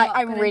trap. standard. I'm Like, not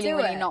I'm gonna really, do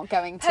really it. not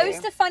going to.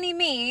 Post a funny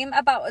meme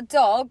about a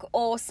dog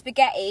or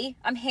spaghetti.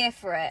 I'm here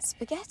for it.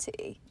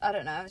 Spaghetti. I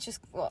don't know. It's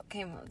just what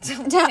came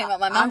out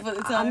my mouth at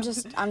the time. I'm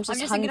just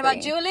thinking about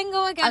hungry.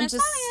 Duolingo again.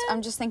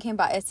 I'm just thinking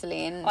about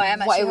Italy and I am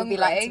what it actually would be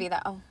like to hungry. be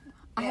that. Oh,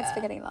 I had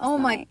spaghetti last Oh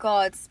my night.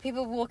 god!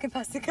 People walking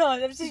past the car,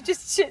 it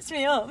just shits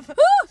me up.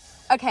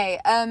 Okay,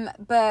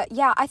 but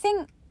yeah, I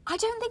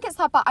don't think it's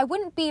that bad. I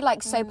wouldn't be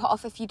like so put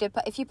off if you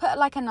put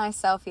like a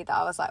nice selfie that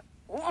I was like,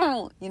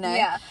 you know.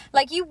 Yeah,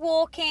 like you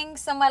walking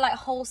somewhere like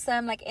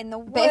wholesome, like in the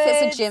woods. But if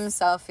it's a gym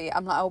selfie,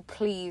 I'm like, oh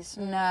please,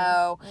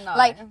 no. No.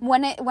 Like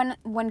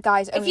when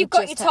guys only If you've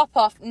got your just top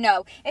off,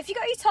 no. If you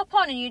got your top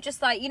on and you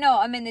just like,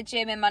 I'm in the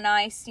gym in my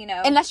nice,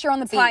 unless you're on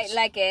the tight beach.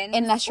 leggings.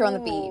 Unless you're on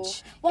the Ooh.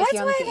 beach. Why If do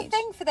you're on I the have a beach.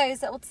 thing for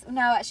those little?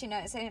 No, actually, no.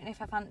 It's only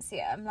if I fancy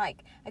it. I'm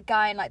like a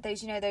guy in like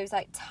those, those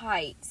like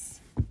tights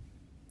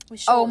with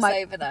shorts Oh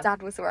my over them.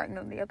 dad was wearing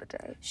them the other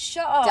day.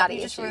 Shut up! Daddy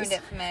You just issues. ruined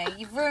it for me.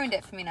 You've ruined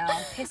it for me now.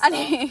 I'm pissed And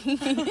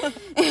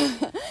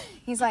off.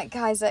 he's like,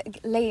 guys,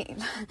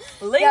 Ladies.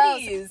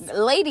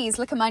 ladies,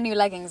 look at my new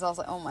leggings. I was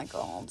like, oh my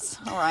god.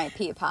 All right,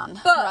 Peter Pan.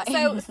 But Right.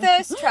 so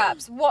thirst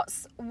traps.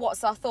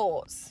 What's our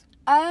thoughts?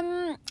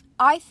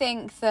 I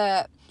think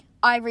that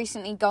I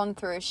recently gone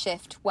through a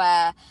shift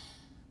where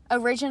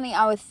originally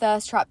I would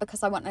thirst trap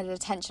because I wanted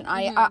attention.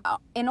 I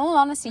in all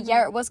honesty,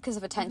 yeah, it was because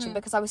of attention,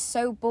 because I was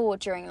so bored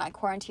during like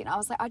quarantine. I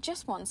was like, I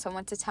just want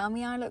someone to tell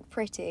me I look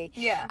pretty.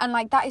 Yeah. And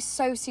like that is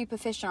so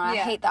superficial, and I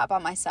Yeah. hate that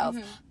about myself.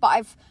 But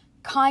I've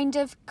kind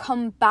of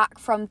come back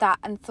from that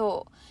and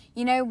thought,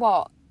 you know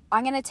what?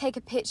 I'm gonna take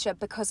a picture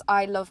because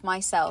I love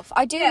myself.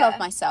 I do Yeah. love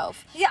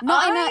myself. Yeah,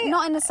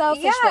 not in a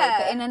selfish way,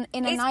 but in a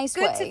it's nice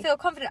way. It's good to feel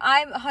confident.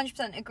 I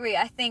 100% agree.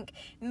 I think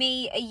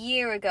me a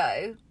year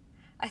ago,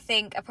 I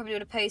probably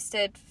would have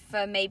posted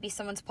for maybe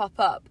someone to pop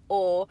up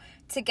or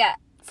to get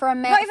for a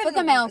male, not even for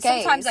the male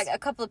gaze. sometimes like a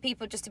couple of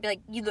people just to be like,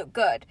 you look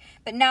good.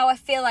 But now I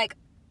feel like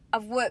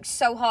I've worked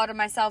so hard on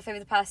myself over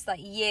the past like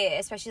year,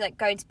 especially like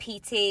going to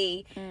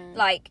PT,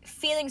 like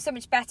feeling so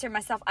much better in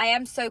myself. I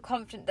am so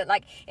confident that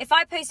like if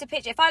I post a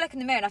picture, if I look in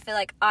the mirror and I feel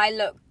like I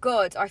look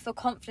good or I feel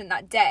confident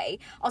that day,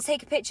 I'll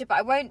take a picture, but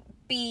I won't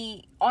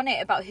be on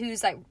it about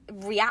who's like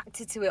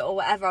reacted to it or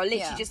whatever. I'll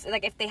literally just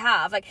like, if they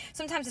have, like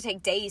sometimes I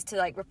take days to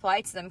like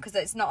reply to them because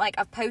it's not like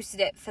I've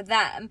posted it for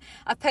them.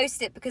 I've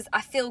posted it because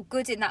I feel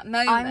good in that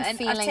moment. I'm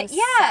feeling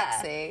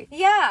sexy.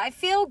 Yeah, I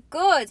feel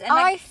good. And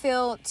like, I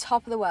feel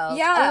top of the world.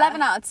 Yeah.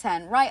 11 out of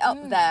 10, right up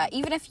there.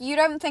 Even if you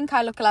don't think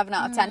I look 11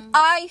 out of 10,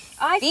 I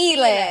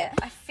feel it.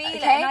 I feel it.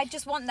 Okay? And I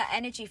just want that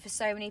energy for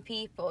so many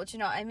people. Do you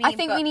know what I mean? I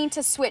think we need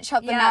to switch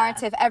up the Yeah.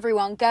 narrative.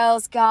 Everyone,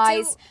 girls,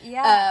 guys,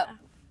 yeah.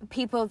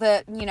 people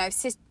that,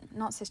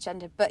 not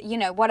cisgendered, but,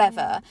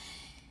 whatever.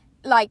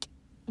 Like,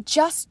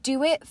 just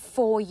do it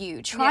for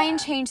you. Try and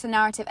Yeah. change the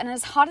narrative. And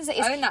as hard as it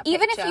is, Own that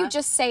even if picture. you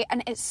just say,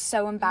 and it's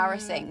so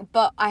embarrassing,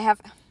 but I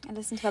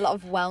listen to a lot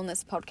of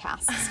wellness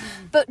podcasts,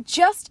 but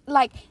just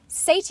like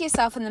say to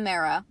yourself in the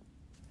mirror,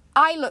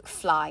 I look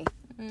fly.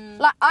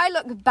 Like, I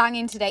look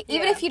banging today,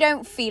 even Yeah. if you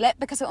don't feel it,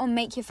 because it will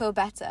make you feel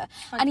better.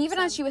 And even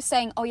as you were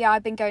saying, oh yeah,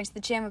 I've been going to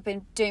the gym, I've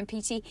been doing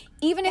PT,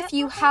 even if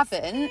you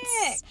haven't,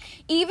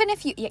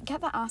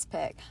 get that ass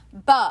pic,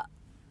 but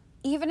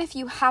even if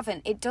you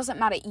haven't, it doesn't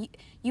matter.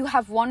 You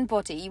have one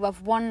body, you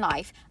have one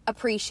life,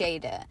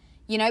 appreciate it,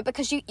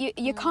 because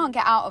you can't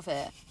get out of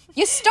it.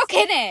 You're stuck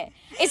in it.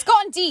 It's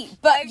gotten deep,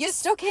 but you're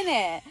stuck in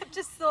it. I've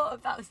just thought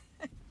about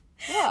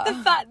What? the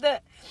fact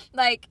that,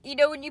 like, you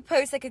know, when you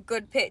post like a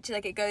good picture,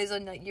 like it goes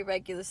on like your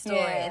regular story,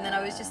 and then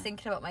I was just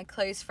thinking about my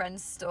close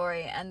friend's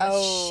story and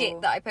the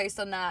shit that I post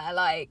on there. Are,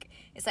 like,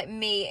 it's like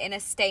me in a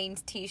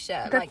stained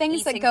t-shirt. The like,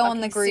 things that go on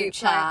the group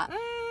chat. Like,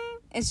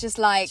 it's just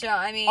like, do you know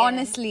what I mean?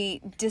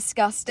 honestly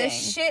disgusting. The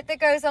shit that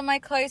goes on my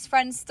close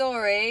friend's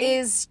story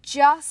is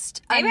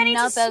just maybe another I need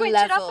to switch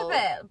level. it up a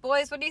bit.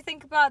 Boys, what do you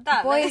think about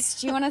that? Boys,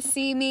 do you want to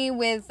see me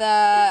with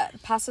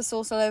pasta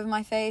sauce all over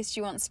my face? Do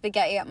you want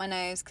spaghetti up my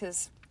nose?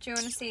 Because do you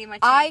want to see my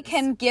chins? I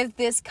can give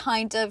this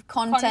kind of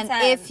content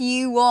if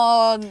you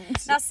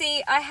want. Now,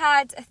 see, I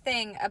had a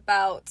thing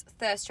about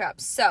thirst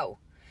traps. So,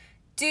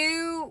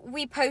 do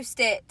we post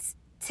it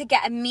to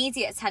get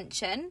immediate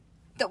attention,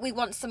 that we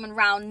want someone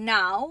round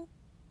now,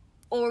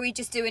 or are we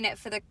just doing it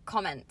for the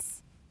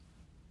comments?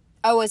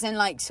 Oh, as in,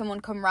 like,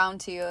 someone come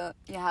round to your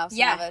house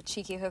and have a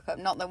cheeky hookup.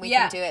 Not that we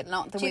can do it.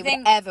 Not that we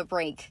would ever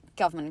break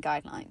government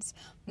guidelines.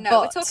 No,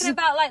 but, we're talking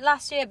about, like,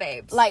 last year,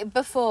 babes. Like,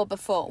 before.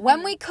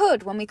 When we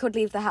could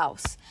leave the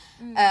house.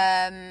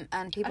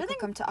 And people could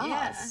come to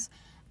us.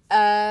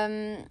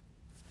 I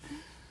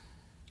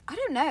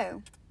don't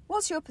know.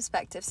 What's your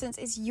perspective, since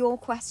it's your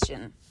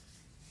question?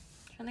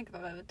 I don't think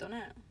I've ever done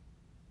it.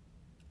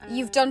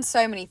 You've done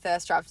so many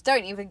thirst traps.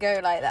 Don't even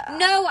go like that.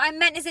 No, I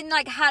meant as in,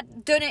 like,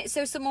 had done it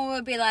so someone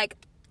would be like,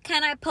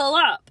 can I pull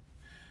up?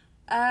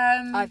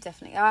 I've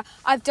definitely...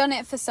 I've done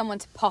it for someone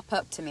to pop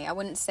up to me. I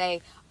wouldn't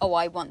say, oh,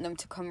 I want them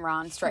to come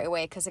round straight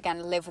away, because, again,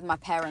 I live with my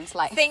parents.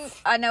 Like,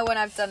 I know when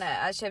I've done it.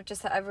 Actually,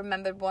 I've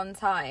remembered one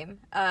time.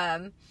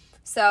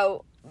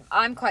 So,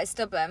 I'm quite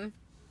stubborn.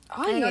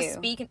 Are you? I was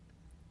speaking...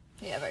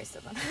 Yeah, very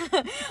stubborn.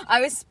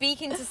 I was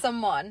speaking to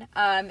someone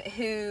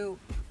who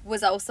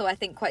was also, I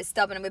think, quite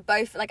stubborn, and we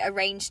both like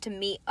arranged to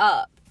meet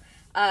up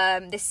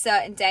this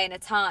certain day and a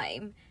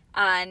time,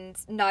 and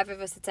neither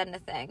of us had said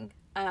anything.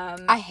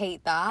 I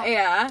hate that.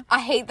 Yeah, I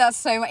hate that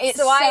so much. It's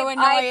so annoying.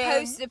 I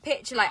posted a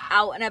picture like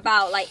out and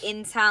about, like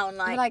in town,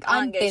 like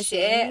I'm busy,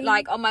 shit,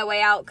 like on my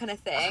way out, kind of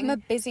thing.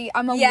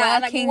 I'm a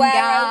like working where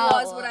gal.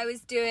 I was, what I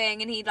was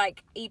doing, and he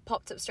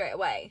popped up straight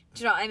away.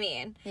 Do you know what I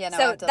mean? Yeah, no,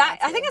 so I've done that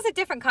I think that's a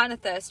different kind of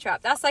thirst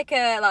trap. That's like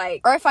a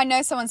like. Or if I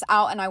know someone's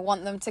out and I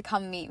want them to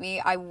come meet me,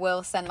 I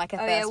will send like a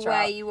thirst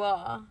trap. Where you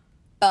are.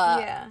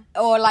 But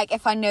or like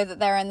if I know that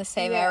they're in the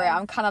same area,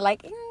 I'm kind of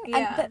like,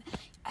 but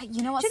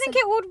you know what? Do you think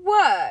it would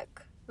work?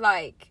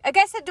 Like, I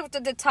guess at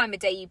the time of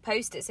day you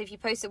post it. So if you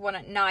posted one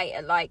at night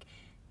at like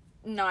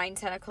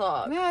 9-10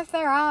 o'clock. Yeah, if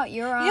they're out,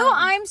 you're out. You know what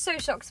I'm so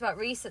shocked about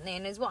recently,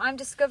 and is what I'm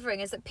discovering,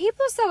 is that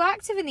people are so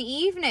active in the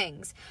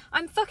evenings.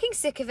 I'm fucking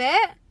sick of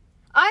it.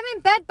 I'm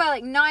in bed by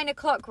like 9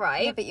 o'clock,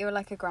 right? Yeah, but you're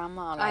like a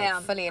grandma. Like, I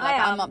am. Fully, like,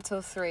 I'm up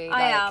till 3.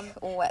 I am.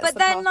 But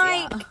then,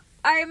 like,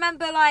 I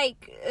remember,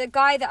 like, a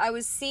guy that I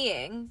was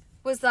seeing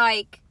was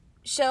like,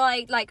 shall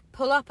I, like,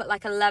 pull up at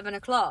like 11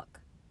 o'clock?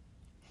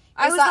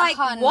 I was like,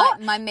 hun, what?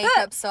 Like, my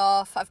makeup's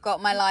off. I've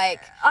got my,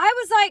 like... I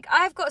was like,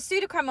 I've got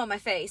pseudo-creme on my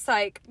face.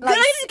 Like, can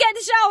I just get in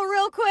the shower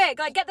real quick?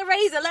 Like, get the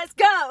razor, let's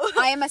go.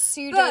 I am a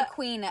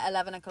pseudo-queen at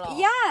 11 o'clock.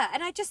 Yeah,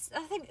 and I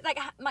think, like,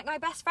 my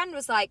best friend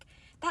was like,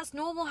 that's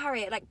normal,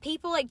 Harriet. Like,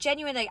 people, like,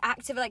 genuinely, like,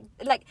 active,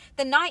 like,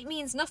 the night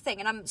means nothing.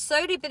 And I'm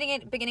slowly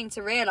beginning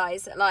to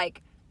realise that,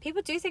 like,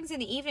 people do things in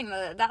the evening,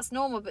 that's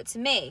normal, but to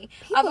me,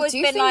 I've always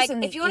been like,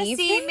 if you want to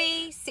see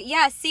me,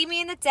 see me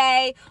in the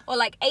day, or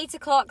like 8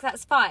 o'clock,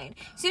 that's fine.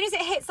 As soon as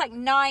it hits like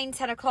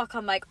 9-10 o'clock,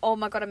 I'm like, oh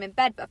my god, I'm in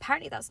bed, but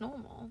apparently that's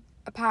normal.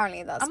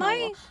 Apparently that's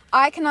normal.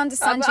 I can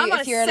understand you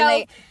if you're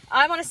late.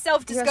 I'm on a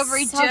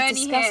self-discovery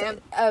journey here.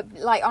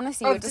 Like,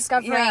 honestly, you're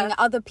discovering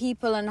other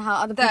people and how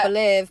other people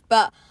live,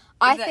 but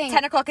I think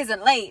 10 o'clock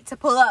isn't late to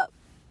pull up.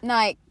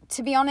 Like,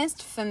 to be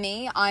honest, for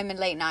me, I'm a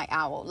late night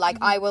owl. Like,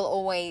 I will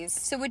always...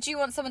 So would you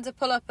want someone to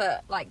pull up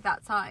at, like,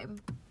 that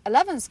time?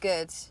 11's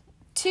good.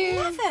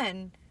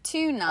 11?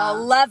 2 now.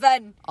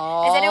 11.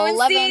 Oh, has anyone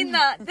 11. seen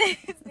that?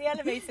 It's the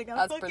elevator. I'm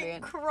That's fucking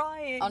brilliant.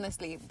 Crying.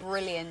 Honestly,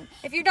 brilliant.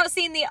 If you've not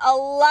seen the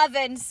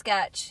 11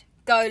 sketch,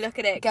 go look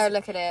at it. Go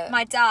look at it.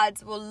 My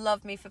dad will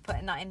love me for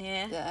putting that in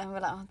here. Yeah, we're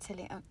like, oh,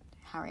 Tilly,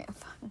 Harriet,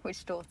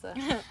 which daughter?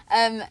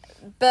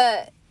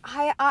 But...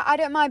 I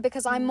don't mind,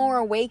 because I'm more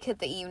awake at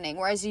the evening,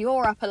 whereas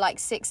you're up at like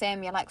 6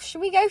 a.m. You're like,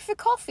 should we go for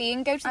coffee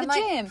and go to the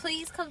gym?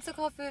 Please come to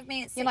coffee with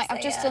me at 6 You're like,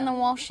 I've just done the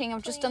washing,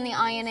 I've just done the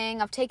ironing,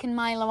 I've taken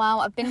Milo out,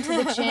 I've been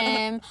to the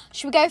gym.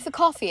 Should we go for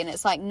coffee? And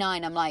it's like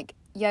 9. I'm like,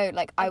 yo,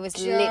 like, I was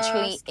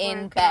literally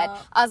in bed.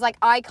 I was like,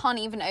 I can't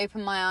even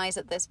open my eyes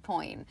at this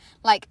point.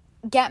 Like,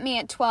 get me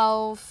at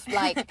 12,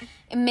 like,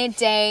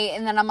 midday,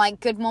 and then I'm like,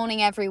 good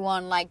morning,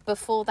 everyone. Like,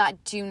 before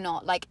that, do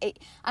not. Like,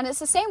 and it's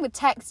the same with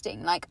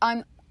texting. Like,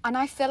 and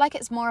I feel like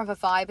it's more of a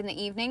vibe in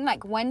the evening.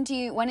 Like, when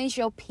is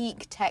your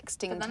peak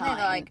texting but then time?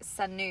 they, like,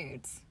 send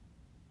nudes.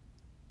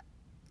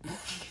 Do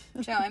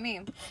you know what I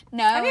mean?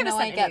 No, Have you ever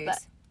I sent get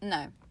nudes? that.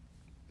 No.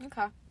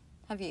 Okay.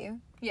 Have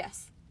you?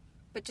 Yes.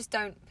 But just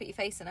don't put your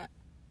face in it.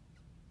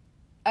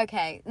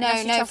 Okay.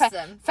 Unless you No, trust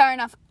them. fair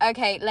enough.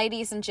 Okay,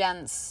 ladies and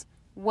gents,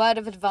 word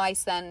of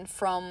advice then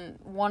from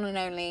one and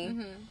only.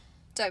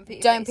 Don't put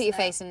your don't face put your in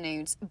face in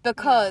nudes,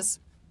 because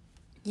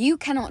you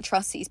cannot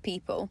trust these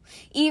people.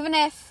 Even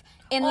if,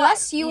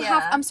 unless you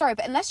have, I'm sorry,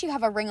 but unless you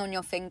have a ring on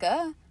your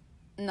finger,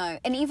 no.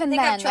 And even I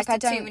think then, I've like, I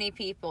trusted don't. too many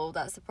people.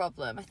 That's the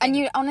problem. I think. And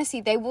you,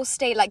 honestly, they will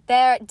stay, like,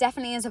 there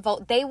definitely is a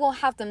vault. They will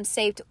have them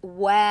saved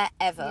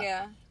wherever.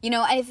 Yeah. You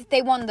know, and if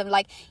they want them,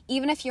 like,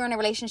 even if you're in a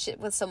relationship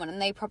with someone and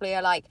they probably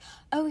are like,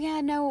 oh yeah,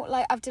 no,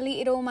 like, I've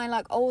deleted all my,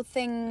 like, old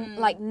thing,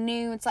 like,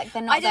 nudes, like,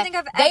 they're not I don't there. think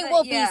I've They ever,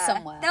 will be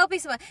somewhere. They'll be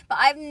somewhere. But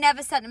I've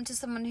never sent them to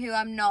someone who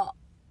I'm not.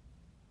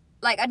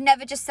 Like, I'd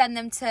never just send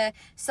them to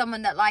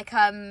someone that, like,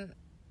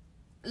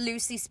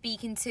 loosely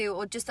speaking to,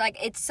 or just, like,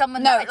 it's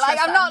someone that I trust. like,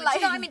 I'm not, do like...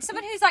 you know what I mean?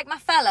 Someone who's, like, my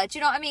fella. Do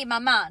you know what I mean? My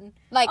man.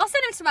 Like, I'll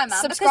send him to my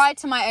man. subscribe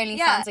to my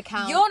OnlyFans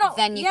account, You're not,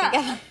 then you can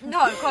get...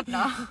 No, God,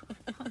 no.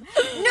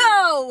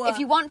 No! If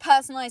you want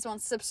personalised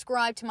ones,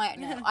 subscribe to my...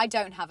 No, I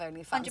don't have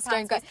OnlyFans.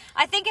 Don't go...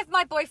 I think if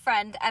my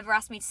boyfriend ever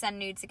asked me to send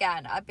nudes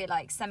again, I'd be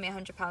like, send me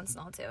 £100 and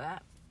I'll do it.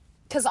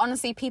 Because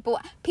honestly, people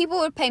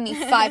would pay me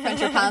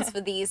 £500 for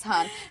these,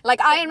 hun.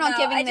 Like, I am not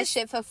giving this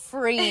shit for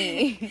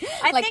free.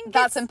 I like, think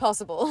that's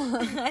impossible.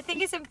 I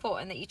think it's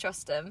important that you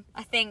trust them.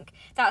 I think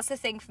that's the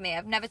thing for me.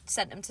 I've never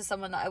sent them to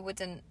someone that I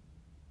wouldn't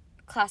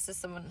class as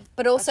someone.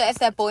 But also,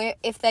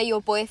 if they're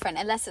your boyfriend,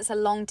 unless it's a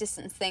long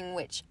distance thing,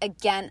 which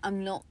again,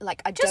 I'm not,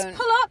 like, I just don't.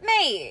 pull up,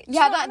 mate.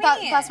 Yeah,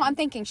 that's what I'm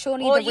thinking.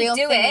 Surely or the real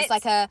you do thing it is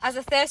like a as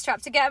a thirst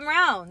trap to get them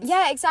round.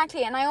 Yeah,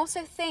 exactly. And I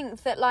also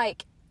think that,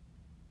 like,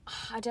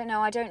 I don't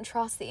know, I don't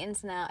trust the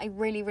internet. I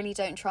really, really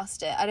don't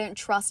trust it. I don't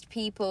trust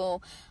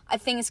people. I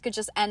think this could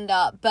just end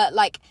up, but,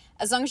 like,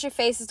 as long as your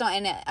face is not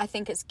in it, I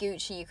think it's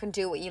Gucci. You can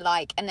do what you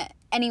like. And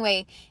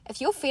anyway,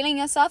 if you're feeling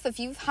yourself, if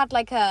you've had,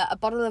 like, a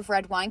bottle of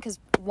red wine, because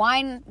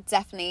wine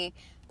definitely,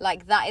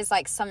 like, that is,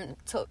 like, some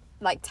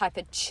type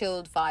of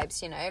chilled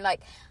vibes, you know,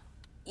 like,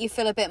 you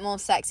feel a bit more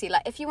sexy.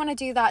 Like, if you want to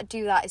do that,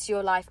 it's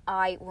your life.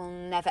 I will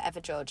never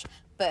ever judge,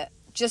 but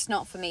just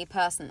not for me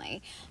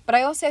personally. But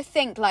I also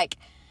think, like,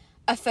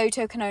 a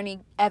photo can only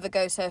ever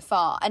go so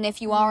far, and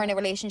if you are in a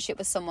relationship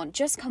with someone,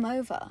 just come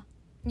over.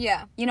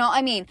 Yeah. You know what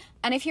I mean?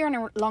 And if you're in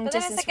a long But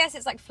then distance, I guess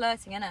it's like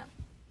flirting, isn't it?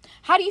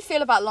 how do you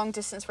feel about long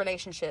distance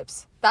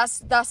relationships? That's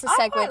the segue.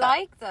 I quite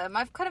like them.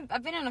 I've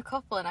been in a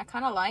couple and I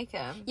kind of like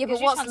them. Yeah,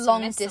 but what's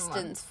long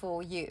distance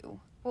for you?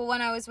 Well,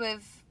 when I was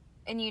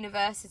in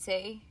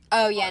university.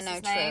 Oh yeah, what's no,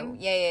 his true. name?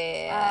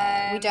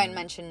 Yeah. We don't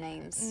mention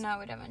names. No,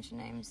 we don't mention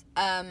names.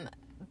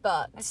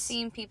 But I've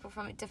seen people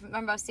from different.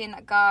 Remember, I was seeing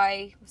that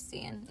guy.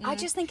 I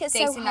just think it's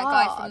dating so that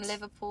hard. guy from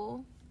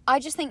Liverpool. I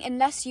just think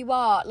unless you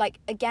are, like,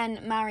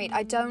 again, married,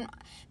 I don't...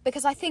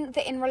 Because I think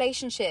that in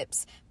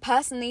relationships,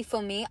 personally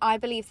for me, I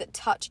believe that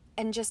touch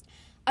and just...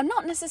 I'm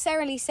not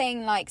necessarily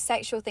saying, like,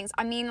 sexual things.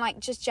 I mean, like,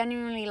 just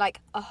genuinely, like,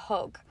 a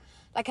hug.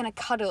 Like, and a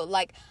cuddle.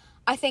 Like,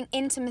 I think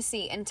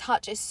intimacy and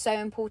touch is so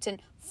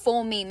important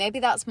for me. Maybe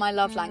that's my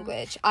love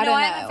language. I don't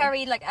know. I'm a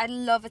very, like, I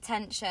love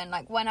attention.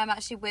 Like, when I'm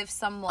actually with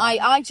someone.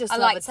 I just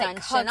love like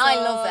attention. I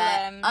love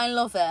it. I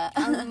love it.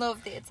 I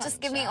love the attention. Just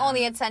give me all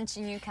the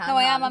attention you can. No,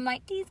 I am. I'm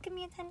like, please give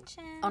me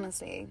attention.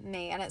 Honestly,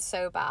 me, and it's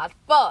so bad.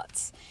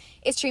 But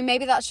it's true.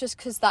 Maybe that's just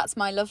because that's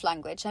my love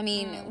language. I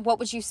mean, what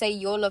would you say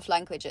your love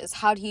language is?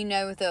 How do you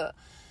know that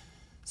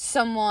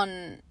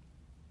someone,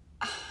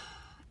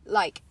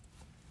 like,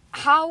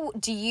 how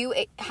do you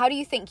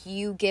think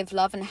you give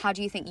love, and how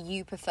do you think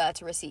you prefer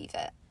to receive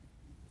it?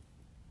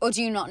 Or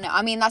do you not know?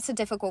 I mean, that's a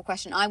difficult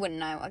question. I wouldn't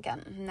know.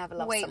 Again, never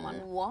loved someone.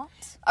 What?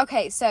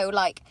 Okay, so,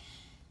 like,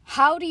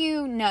 how do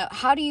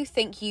you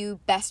think you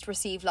best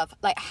receive love?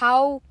 Like,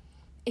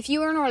 if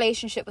you were in a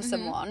relationship with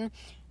someone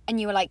and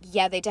you were like,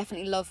 yeah, they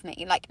definitely love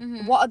me, like,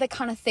 what are the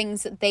kind of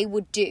things that they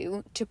would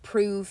do to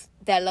prove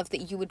their love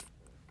that you would,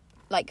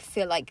 like,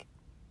 feel like,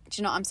 do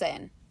you know what I'm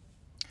saying?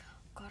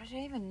 God, I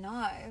don't even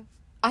know.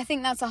 I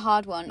think that's a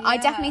hard one. Yeah. I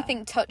definitely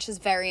think touch is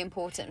very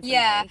important for me.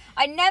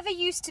 I never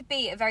used to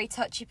be a very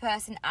touchy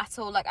person at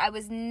all. Like, I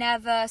was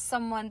never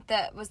someone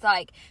that was,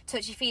 like,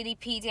 touchy-feely,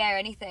 PDA or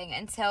anything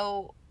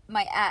until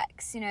my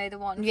ex, you know, the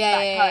one from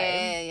back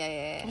home.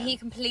 Yeah. He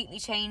completely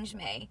changed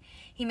me.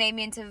 He made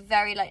me into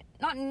very, like,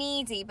 not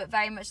needy, but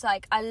very much,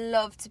 like, I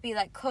love to be,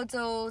 like,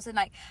 cuddles and,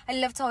 like, I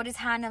love to hold his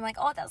hand. I'm like,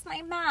 oh, that's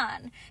my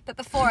man. But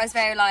before I was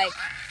very, like,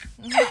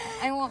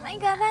 I want my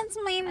God, that's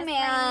my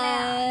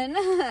man.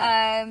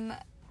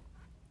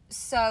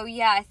 So,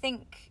 yeah, I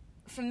think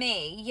for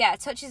me, yeah,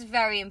 touch is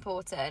very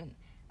important.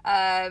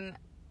 But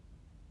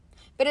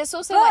it's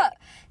also, like,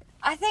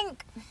 I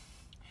think,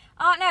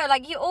 I don't know,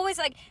 like, you always,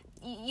 like,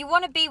 you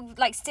want to be,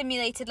 like,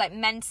 stimulated, like,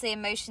 mentally,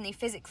 emotionally,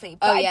 physically.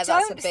 But I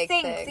don't think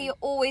that you're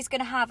always going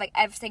to have, like,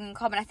 everything in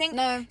common. I think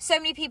so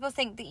many people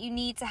think that you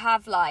need to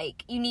have,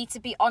 like, you need to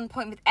be on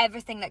point with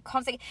everything, like,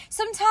 constantly.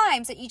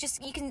 Sometimes, like,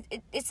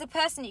 it's a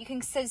person that you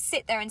can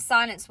sit there in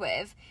silence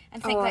with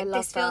and think, like,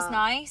 this feels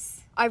nice.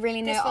 I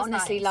really know,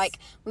 honestly, nice. like,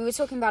 we were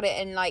talking about it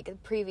in, like, the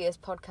previous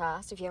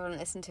podcast. If you haven't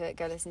listened to it,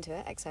 go listen to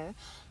it, XO.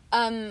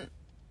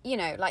 You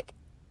know, like,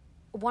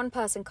 one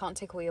person can't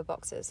tick all your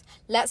boxes.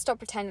 Let's stop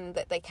pretending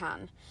that they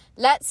can.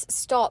 Let's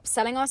stop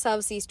selling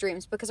ourselves these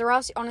dreams, because or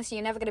else, honestly,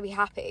 you're never going to be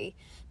happy.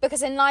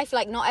 Because in life,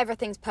 like, not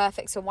everything's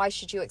perfect, so why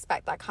should you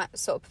expect that kind of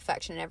sort of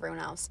perfection in everyone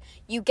else?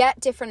 You get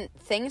different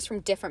things from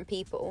different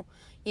people,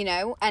 you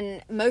know,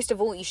 and most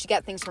of all, you should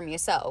get things from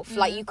yourself.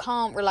 Like, you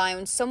can't rely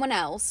on someone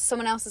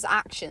else's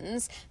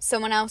actions,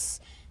 someone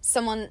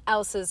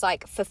else's,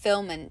 like,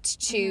 fulfillment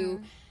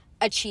to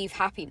achieve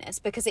happiness,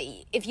 because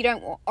if you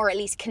don't, or at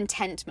least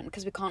contentment,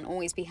 because we can't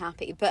always be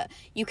happy, but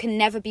you can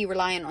never be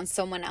reliant on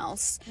someone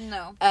else.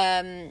 No.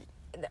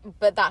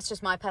 But that's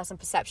just my personal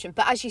perception.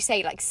 But as you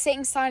say, like,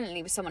 sitting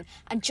silently with someone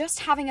and just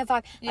having a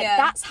vibe, like,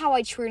 that's how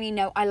I truly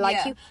know I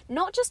like you.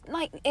 Not just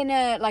like in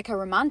a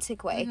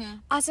romantic way,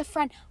 as a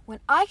friend, when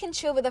I can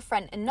chill with a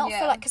friend and not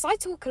feel like, because I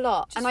talk a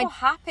lot just and feel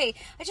happy.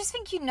 I just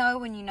think you know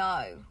when you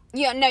know.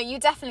 Yeah, no, you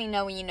definitely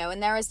know when you know,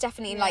 and there is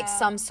definitely like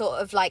some sort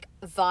of like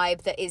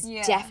vibe that is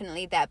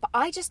definitely there. But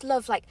I just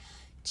love like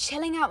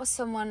chilling out with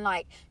someone,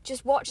 like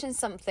just watching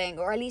something,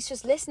 or at least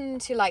just listening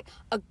to like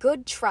a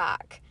good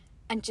track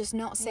and just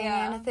not saying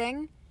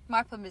anything.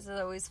 My problem is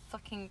I always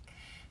fucking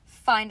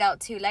find out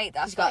too late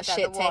that I've got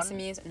shit taste in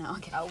music. No,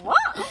 okay. Oh, what?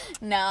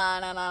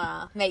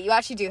 Nah. Mate, you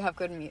actually do have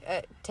good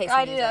taste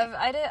in music.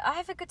 I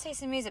have a good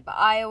taste in music, but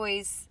I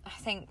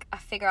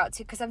figure out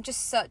too, because I'm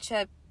just such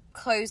a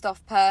closed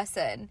off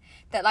person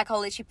that like I'll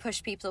literally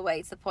push people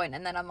away to the point,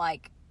 and then I'm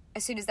like,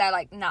 as soon as they're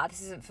like, nah,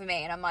 this isn't for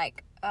me, and I'm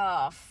like,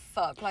 oh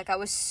fuck, like I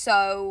was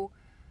so,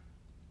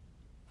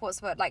 what's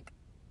the word, like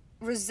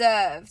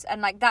reserved, and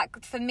like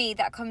that for me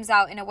that comes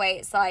out in a way,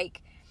 it's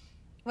like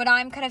when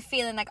I'm kind of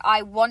feeling like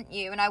I want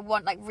you and I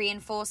want like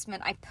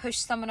reinforcement, I push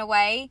someone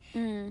away.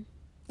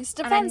 It's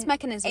a defense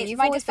mechanism. You've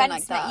my always been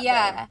like that.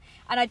 Yeah,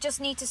 and I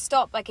just need to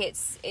stop. Like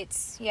it's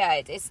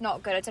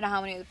not good. I don't know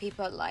how many other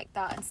people are like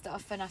that and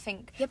stuff. And I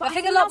think, but I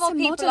think a lot more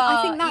people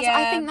are.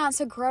 I think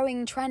that's a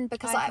growing trend,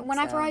 because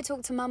whenever I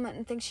talk to Mum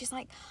and things, she's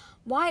like,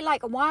 why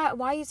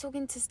are you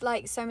talking to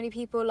like so many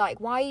people? Like,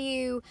 why are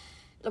you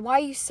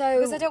so?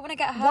 Because I don't want to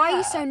get hurt. Why are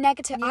you so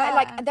negative?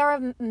 Yeah.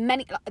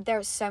 There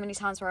are so many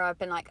times where I've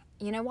been like,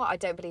 you know what? I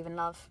don't believe in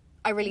love.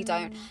 I really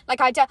don't. Like,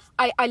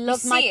 I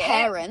love my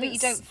parents. But you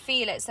don't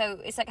feel it, so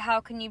it's like, how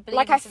can you believe?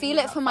 Like, I feel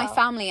it for my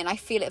family and I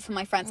feel it for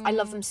my friends. I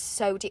love them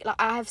so deep. Like,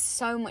 I have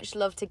so much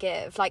love to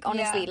give. Like,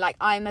 honestly, like,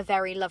 I'm a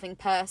very loving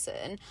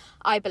person,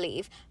 I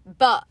believe.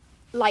 But,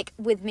 like,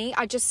 with me,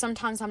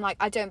 sometimes I'm like,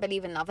 I don't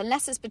believe in love.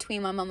 Unless it's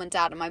between my mum and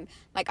dad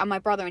and my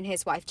brother and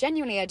his wife.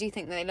 Genuinely, I do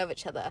think that they love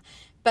each other.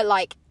 But,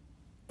 like,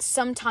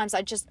 sometimes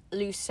I just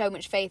lose so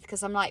much faith,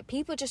 because I'm like,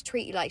 people just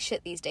treat you like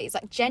shit these days.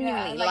 Like,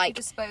 genuinely, like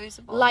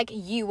disposable. Like,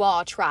 you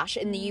are trash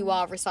and you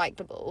are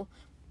recyclable.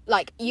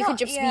 Like, you could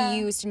just be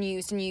used and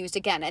used and used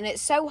again. And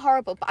it's so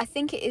horrible. But I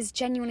think it is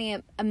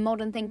genuinely a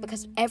modern thing,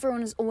 because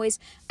everyone is always,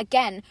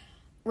 again,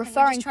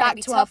 referring back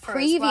to our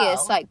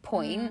previous like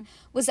point,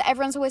 was that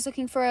everyone's always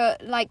looking for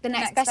like the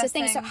next best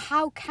thing. So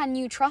how can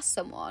you trust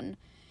someone?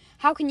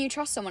 How can you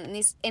trust someone in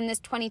this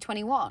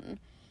 2021?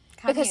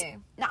 Because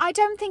I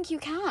don't think you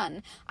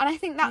can. And I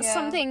think that's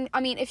something,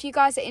 I mean, if you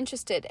guys are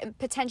interested in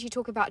potentially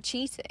talk about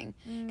cheating,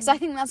 because I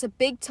think that's a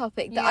big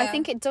topic that I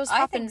think it does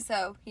happen. I think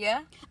so,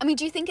 yeah. I mean,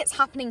 do you think it's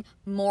happening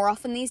more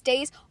often these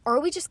days, or are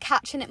we just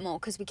catching it more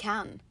because we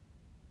can?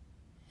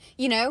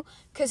 You know?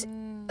 Because,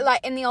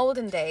 like, in the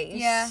olden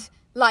days,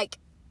 like,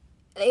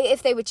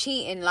 if they were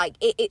cheating, like,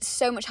 it's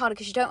so much harder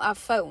because you don't have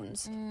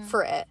phones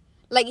for it.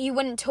 Like, you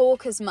wouldn't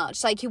talk as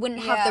much. Like, you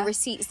wouldn't have the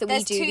receipts that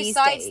we do these days.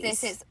 There's two sides to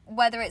this. It's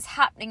whether it's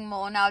happening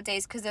more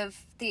nowadays because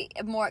of the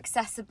more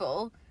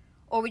accessible,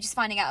 or we're just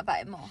finding out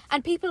about it more.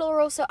 And people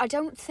are also, I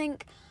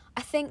think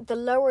the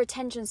lower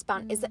attention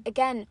span is that,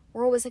 again,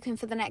 we're always looking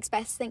for the next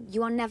best thing.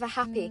 You are never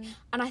happy.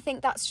 And I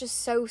think that's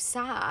just so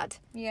sad.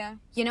 Yeah.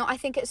 You know, I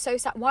think it's so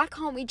sad. Why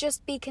can't we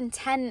just be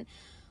content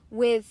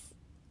with...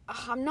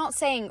 I'm not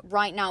saying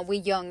right now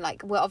we're young,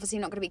 like, we're obviously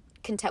not going to be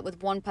content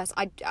with one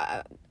person.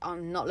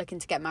 I'm not looking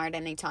to get married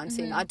anytime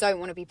soon. I don't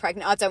want to be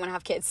pregnant. I don't want to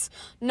have kids.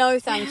 No,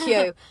 thank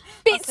you.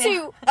 Bit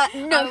too...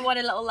 no. I want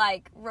a little,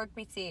 like,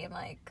 rugby team,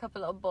 like, a couple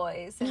little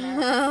boys, you know.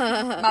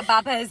 My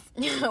babbas.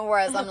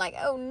 Whereas I'm like,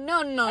 oh,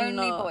 no.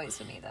 Only boys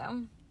for me,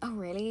 though. Oh,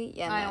 really?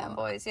 Yeah, I want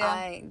boys, yeah.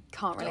 I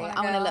can't really. I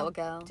want a little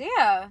girl.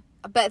 Yeah.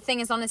 But the thing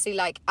is, honestly,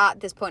 like,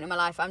 at this point in my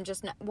life, I'm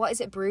just... What is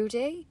it,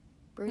 broody?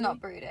 Not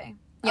broody.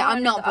 Yeah,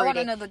 I'm not broody. I want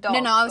another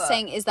dog. No, I was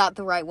saying, is that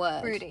the right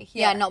word? Broody.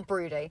 Yeah, not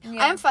broody.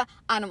 Yeah. I am for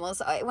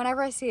animals.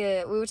 Whenever I see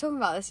we were talking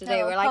about this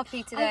today, we're like,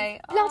 puppy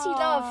today. I bloody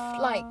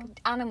love, like,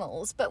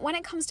 animals. But when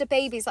it comes to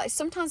babies, like,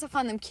 sometimes I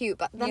find them cute,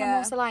 but then I'm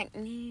also like,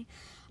 nah.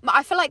 But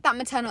I feel like that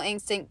maternal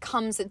instinct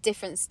comes at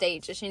different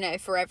stages, you know,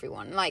 for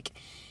everyone. Like,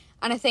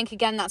 and I think,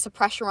 again, that's a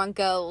pressure on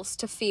girls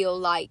to feel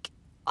like,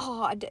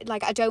 I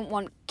don't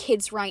want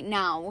kids right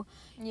now,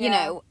 you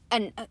know,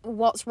 and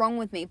what's wrong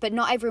with me? But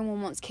not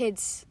everyone wants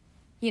kids.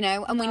 You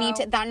know, and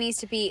that needs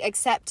to be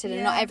accepted,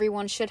 and not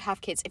everyone should have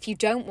kids. If you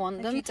don't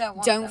want them,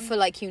 don't feel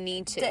like you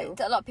need to.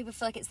 A lot of people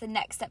feel like it's the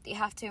next step that you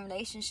have to in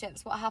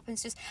relationships. What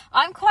happens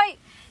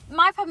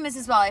my problem is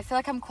as well, I feel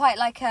like I'm quite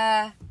like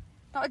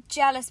not a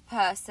jealous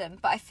person,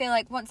 but I feel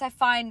like once I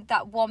find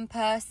that one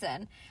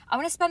person, I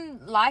want to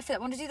spend life with them.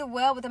 I want to do the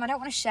world with them. I don't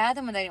want to share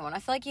them with anyone. I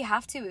feel like you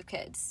have to with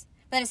kids.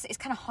 But then it's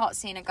kind of hot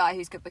seeing a guy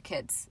who's good with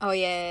kids. Oh,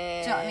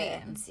 yeah. Do you know what I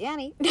mean? It's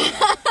Yanni.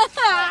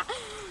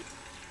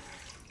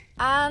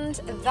 And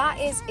that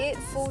is it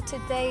for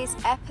today's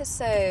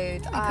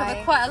episode. We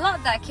covered quite a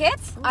lot there,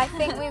 kids. I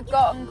think we've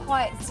gotten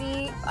quite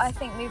deep. I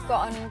think we've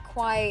gotten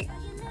quite,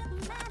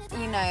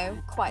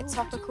 quite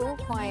topical,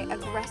 quite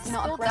aggressive.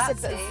 Not aggressive,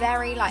 but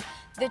very like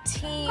the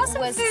tea Got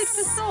some was food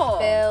for thought.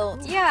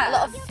 spilled. Yeah. A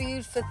lot of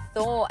food for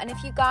thought. And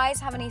if you guys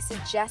have any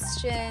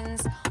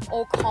suggestions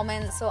or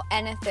comments or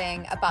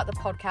anything about the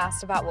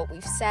podcast, about what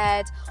we've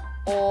said,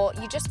 or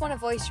you just want to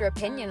voice your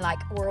opinion, like,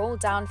 we're all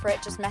down for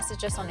it, just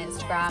message us on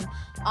Instagram.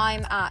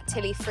 I'm at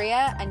Tilly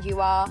Freer and you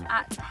are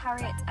At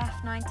Harriet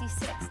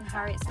F96, and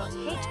Harriet's spelled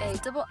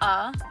HARRIETTE,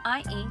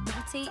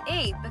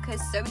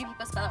 because so many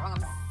people spell it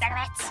wrong.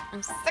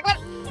 I'm sick of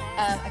it.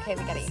 Okay,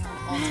 we get it. You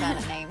have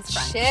alternate names.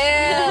 French.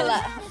 Chill.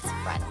 It's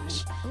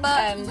French.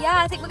 But yeah,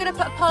 I think we're going to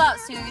put a poll out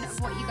soon of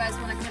what you guys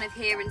want to kind of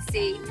hear and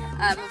see.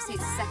 Obviously,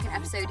 it's the second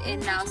episode in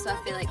now, so I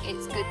feel like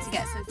it's good to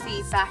get some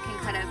feedback and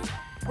kind of...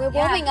 We're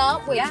warming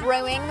up, we're Yeah.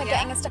 brewing, we're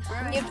Yeah. getting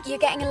Brewing. you're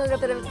getting a little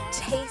bit of a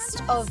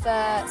taste of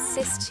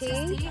cis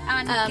tea.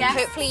 And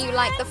Hopefully you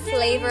like the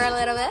flavour a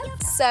little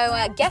bit. So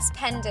guest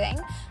pending.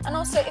 And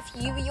also if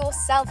you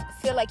yourself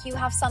feel like you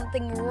have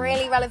something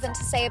really relevant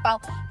to say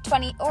about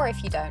 20, or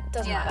if you don't,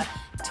 doesn't Yeah. matter,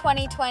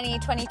 2020,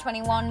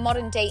 2021,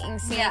 modern dating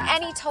scene, Yeah.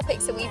 any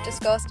topics that we've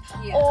discussed,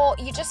 Yeah. or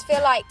you just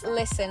feel like,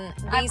 listen,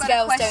 I've these got a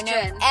girls don't know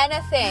question.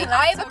 anything. Let's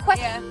I have a talk,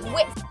 question.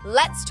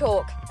 Let's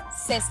talk.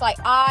 Sis, like,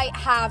 I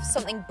have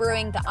something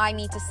brewing that I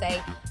need to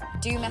say.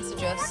 Do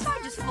message us. That guy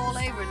just fall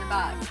over in the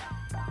back.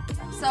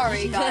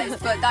 Sorry, guys,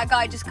 but that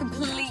guy just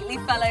completely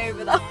fell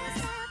over. That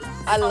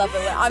I love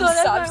it. I'm So so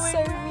that's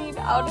why mean.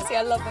 Honestly,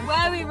 I love them.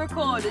 where we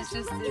record is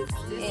just it's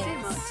too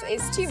much.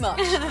 It's too much.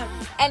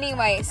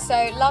 Anyway,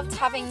 so loved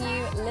having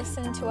you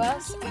listen to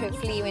us.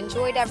 Hopefully you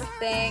enjoyed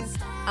everything,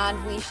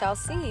 and we shall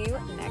see you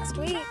next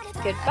week.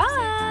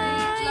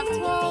 Goodbye. Love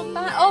to all.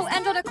 Bye. Oh,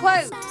 end on a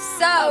quote.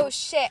 So Oh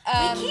shit.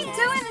 we keep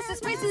doing this. I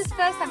suppose this is the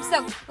first time.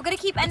 So we're going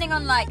to keep ending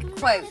on like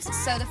quotes.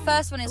 So the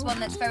first one is one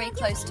that's very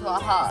close to our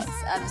hearts.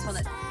 It's one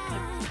that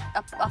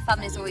our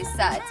family's always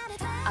said.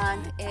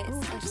 And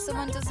it's, if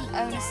someone doesn't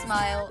own a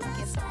smile,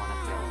 give them one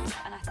of yours.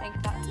 And I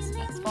think that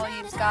speaks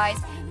volumes, guys.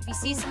 If you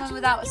see someone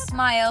without a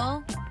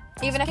smile,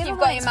 Even if give you've them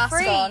got one, your it's mask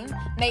free. on,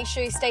 make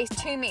sure you stay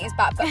 2 meters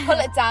back, but pull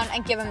it down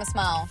and give them a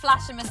smile.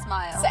 flash them a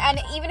smile. So, and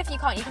even if you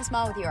can't, you can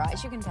smile with your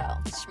eyes. You can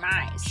tell.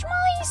 Smiles.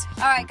 Smiles.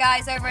 All right,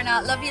 guys, over and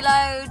out. Love you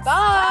loads.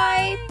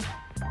 Bye. Bye.